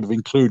Slade, we could have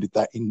included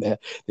that in there.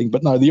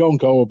 But no, the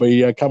encore will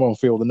be "Come On,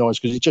 Feel the Noise,"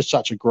 because it's just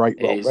such a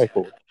great rock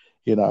record,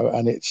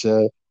 and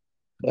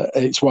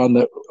it's one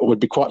that would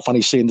be quite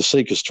funny seeing the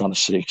Seekers trying to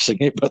sing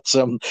it. But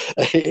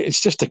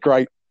it's just a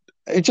great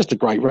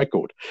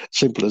record,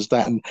 simple as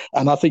that. And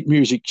I think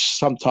music's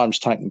sometimes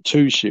taken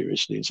too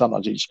seriously, and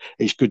sometimes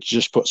it's good to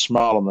just put a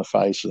smile on the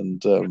face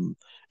and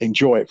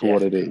enjoy it for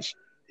what it is.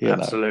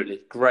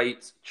 Absolutely.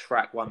 Great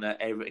track, one that,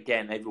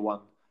 everyone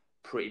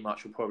pretty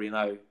much will probably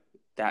know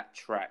that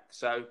track.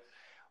 So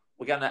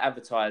we're going to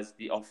advertise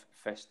the Off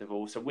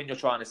Festival. So when you're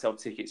trying to sell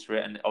tickets for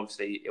it, and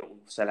obviously it will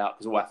sell out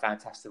because all our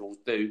Fantastivals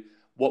do,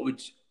 what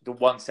would the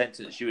one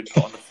sentence you would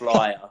put on the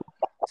flyer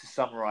to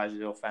summarise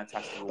your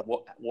Fantastival?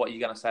 What are you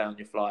going to say on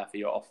your flyer for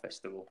your off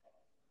festival?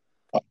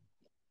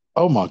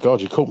 Oh my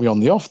God, you caught me on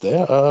the off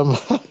there. I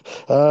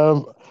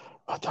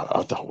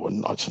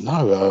don't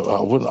know.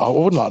 I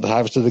wouldn't like to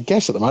have it to the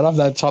guess at the moment. I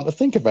haven't had time to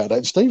think about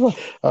that, Steve.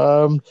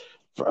 Um,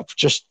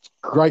 just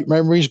great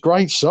memories,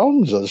 great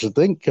songs. I should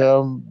think.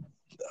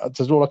 That's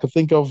all I can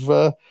think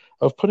of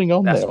putting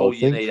on That's there. I all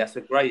you think.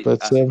 need. But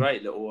That's a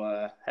great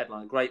little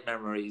headline. Great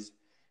memories,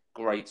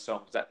 great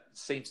songs. That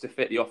seems to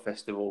fit the off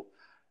festival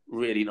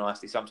really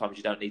nicely. Sometimes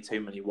you don't need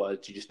too many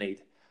words. You just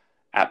need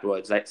apt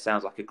words. That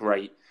sounds like a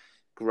great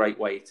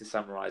way to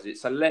summarise it.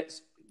 So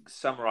let's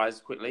summarise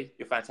quickly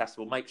your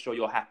Fantastival. Make sure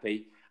you're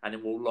happy, and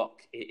then we'll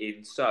lock it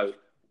in. So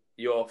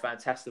your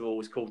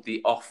Fantastival is called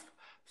the Off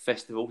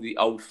Festival, the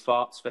Old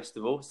Farts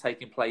Festival. It's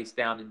taking place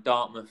down in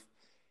Dartmouth,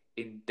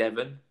 in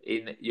Devon.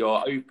 In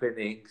your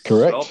opening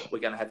slot, correct. we're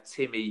going to have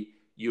Timmy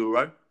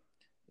Euro.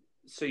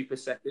 Super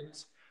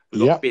seconds,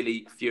 we've got Yep.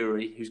 Billy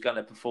Fury, who's going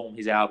to perform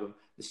his album,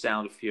 The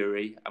Sound of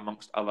Fury,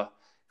 amongst other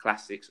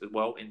classics as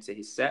well, into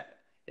his set.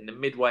 In the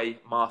midway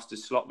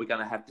Masters slot, we're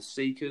going to have The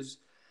Seekers.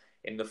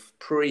 In the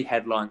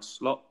pre-headline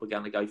slot, we're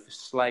going to go for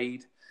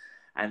Slade.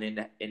 And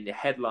in the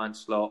headline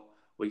slot,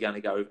 we're going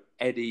to go with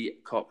Eddie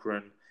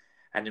Cochran.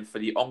 And then for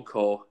the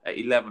encore at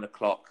 11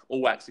 o'clock,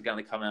 all acts are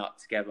going to come out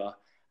together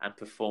and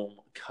perform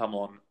Come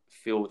On,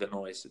 Feel the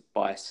Noise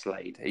by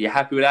Slade. Are you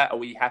happy with that? Are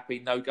we happy?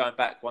 No going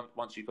back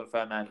once you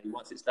confirm, Andy.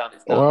 Once it's done,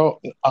 it's done.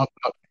 Well,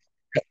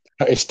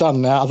 it's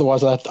done now.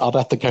 Otherwise, I'd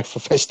have to go for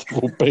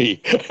Festival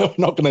B. I'm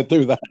not going to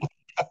do that.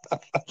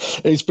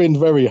 It's been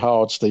very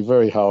hard, Steve,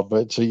 very hard.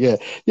 But yeah,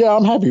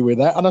 I'm happy with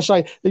that. And I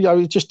say,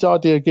 just the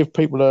idea to give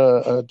people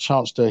a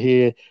chance to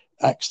hear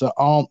acts that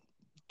aren't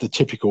the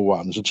typical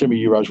ones. The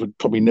Timmy Euros would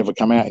probably never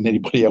come out in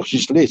anybody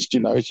else's list,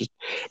 It's just,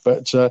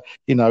 but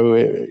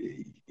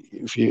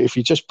if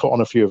you just put on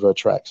a few of her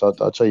tracks,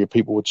 I'd tell you,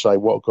 people would say,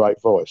 "What a great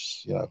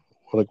voice!"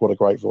 What a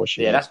great voice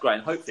she has. That's great.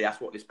 And hopefully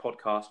that's what this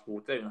podcast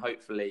will do. And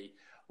hopefully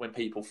when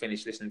people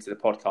finish listening to the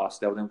podcast,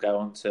 they'll then go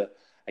on to,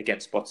 again,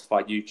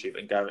 Spotify, YouTube,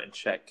 and go and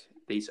check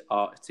these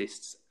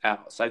artists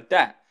out. So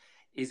that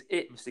is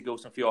it, Mr.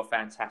 Gilson, for your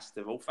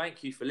Fantastival.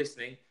 Thank you for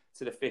listening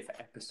to the 5th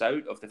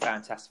episode of the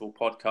Fantastival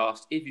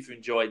podcast. If you've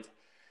enjoyed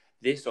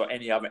this or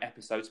any other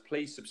episodes,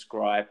 please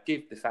subscribe.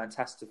 Give the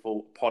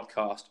Fantastival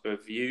podcast a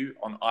review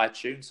on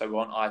iTunes. So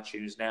we're on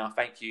iTunes now.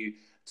 Thank you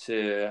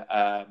to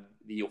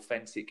the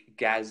Authentic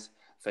Gaz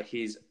for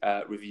his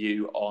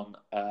review on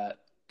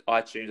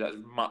iTunes. That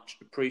was much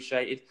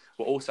appreciated.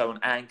 We're also on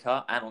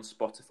Anchor and on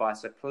Spotify.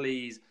 So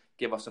please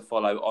give us a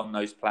follow on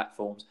those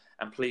platforms.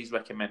 And please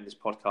recommend this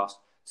podcast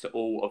to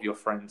all of your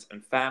friends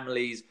and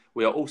families.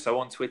 We are also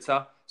on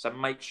Twitter. So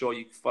make sure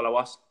you follow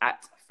us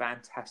at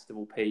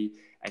FantastivalP.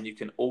 And you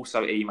can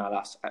also email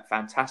us at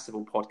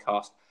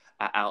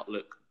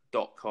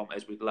fantastivalpodcast@outlook.com,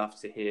 as we'd love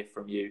to hear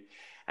from you.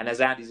 And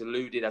as Andy's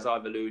alluded, as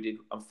I've alluded,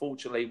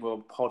 unfortunately, we're a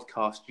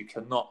podcast. You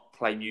cannot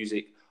play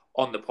music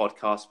on the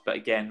podcast. But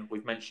again,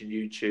 we've mentioned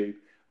YouTube,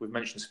 we've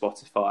mentioned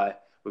Spotify,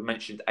 we've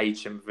mentioned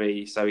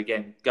HMV. So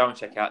again, go and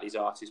check out these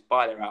artists,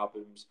 buy their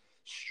albums,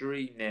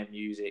 stream their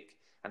music.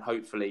 And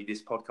hopefully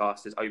this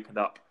podcast has opened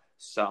up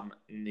some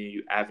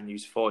new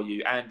avenues for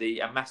you. Andy,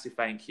 a massive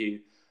thank you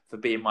for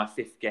being my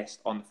 5th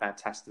guest on the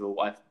Fantastival.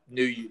 I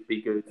knew you'd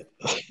be good.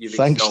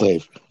 Thanks,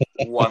 Steve.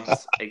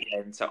 Once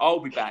again. So I'll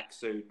be back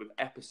soon with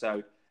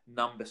episode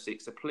number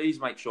 6. So please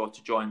make sure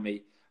to join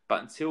me.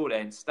 But until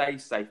then, stay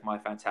safe, my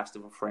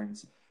Fantastival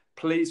friends.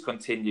 Please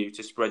continue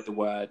to spread the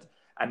word.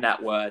 And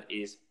that word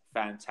is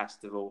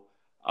Fantastival.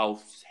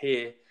 I'll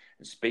hear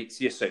and speak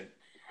to you soon.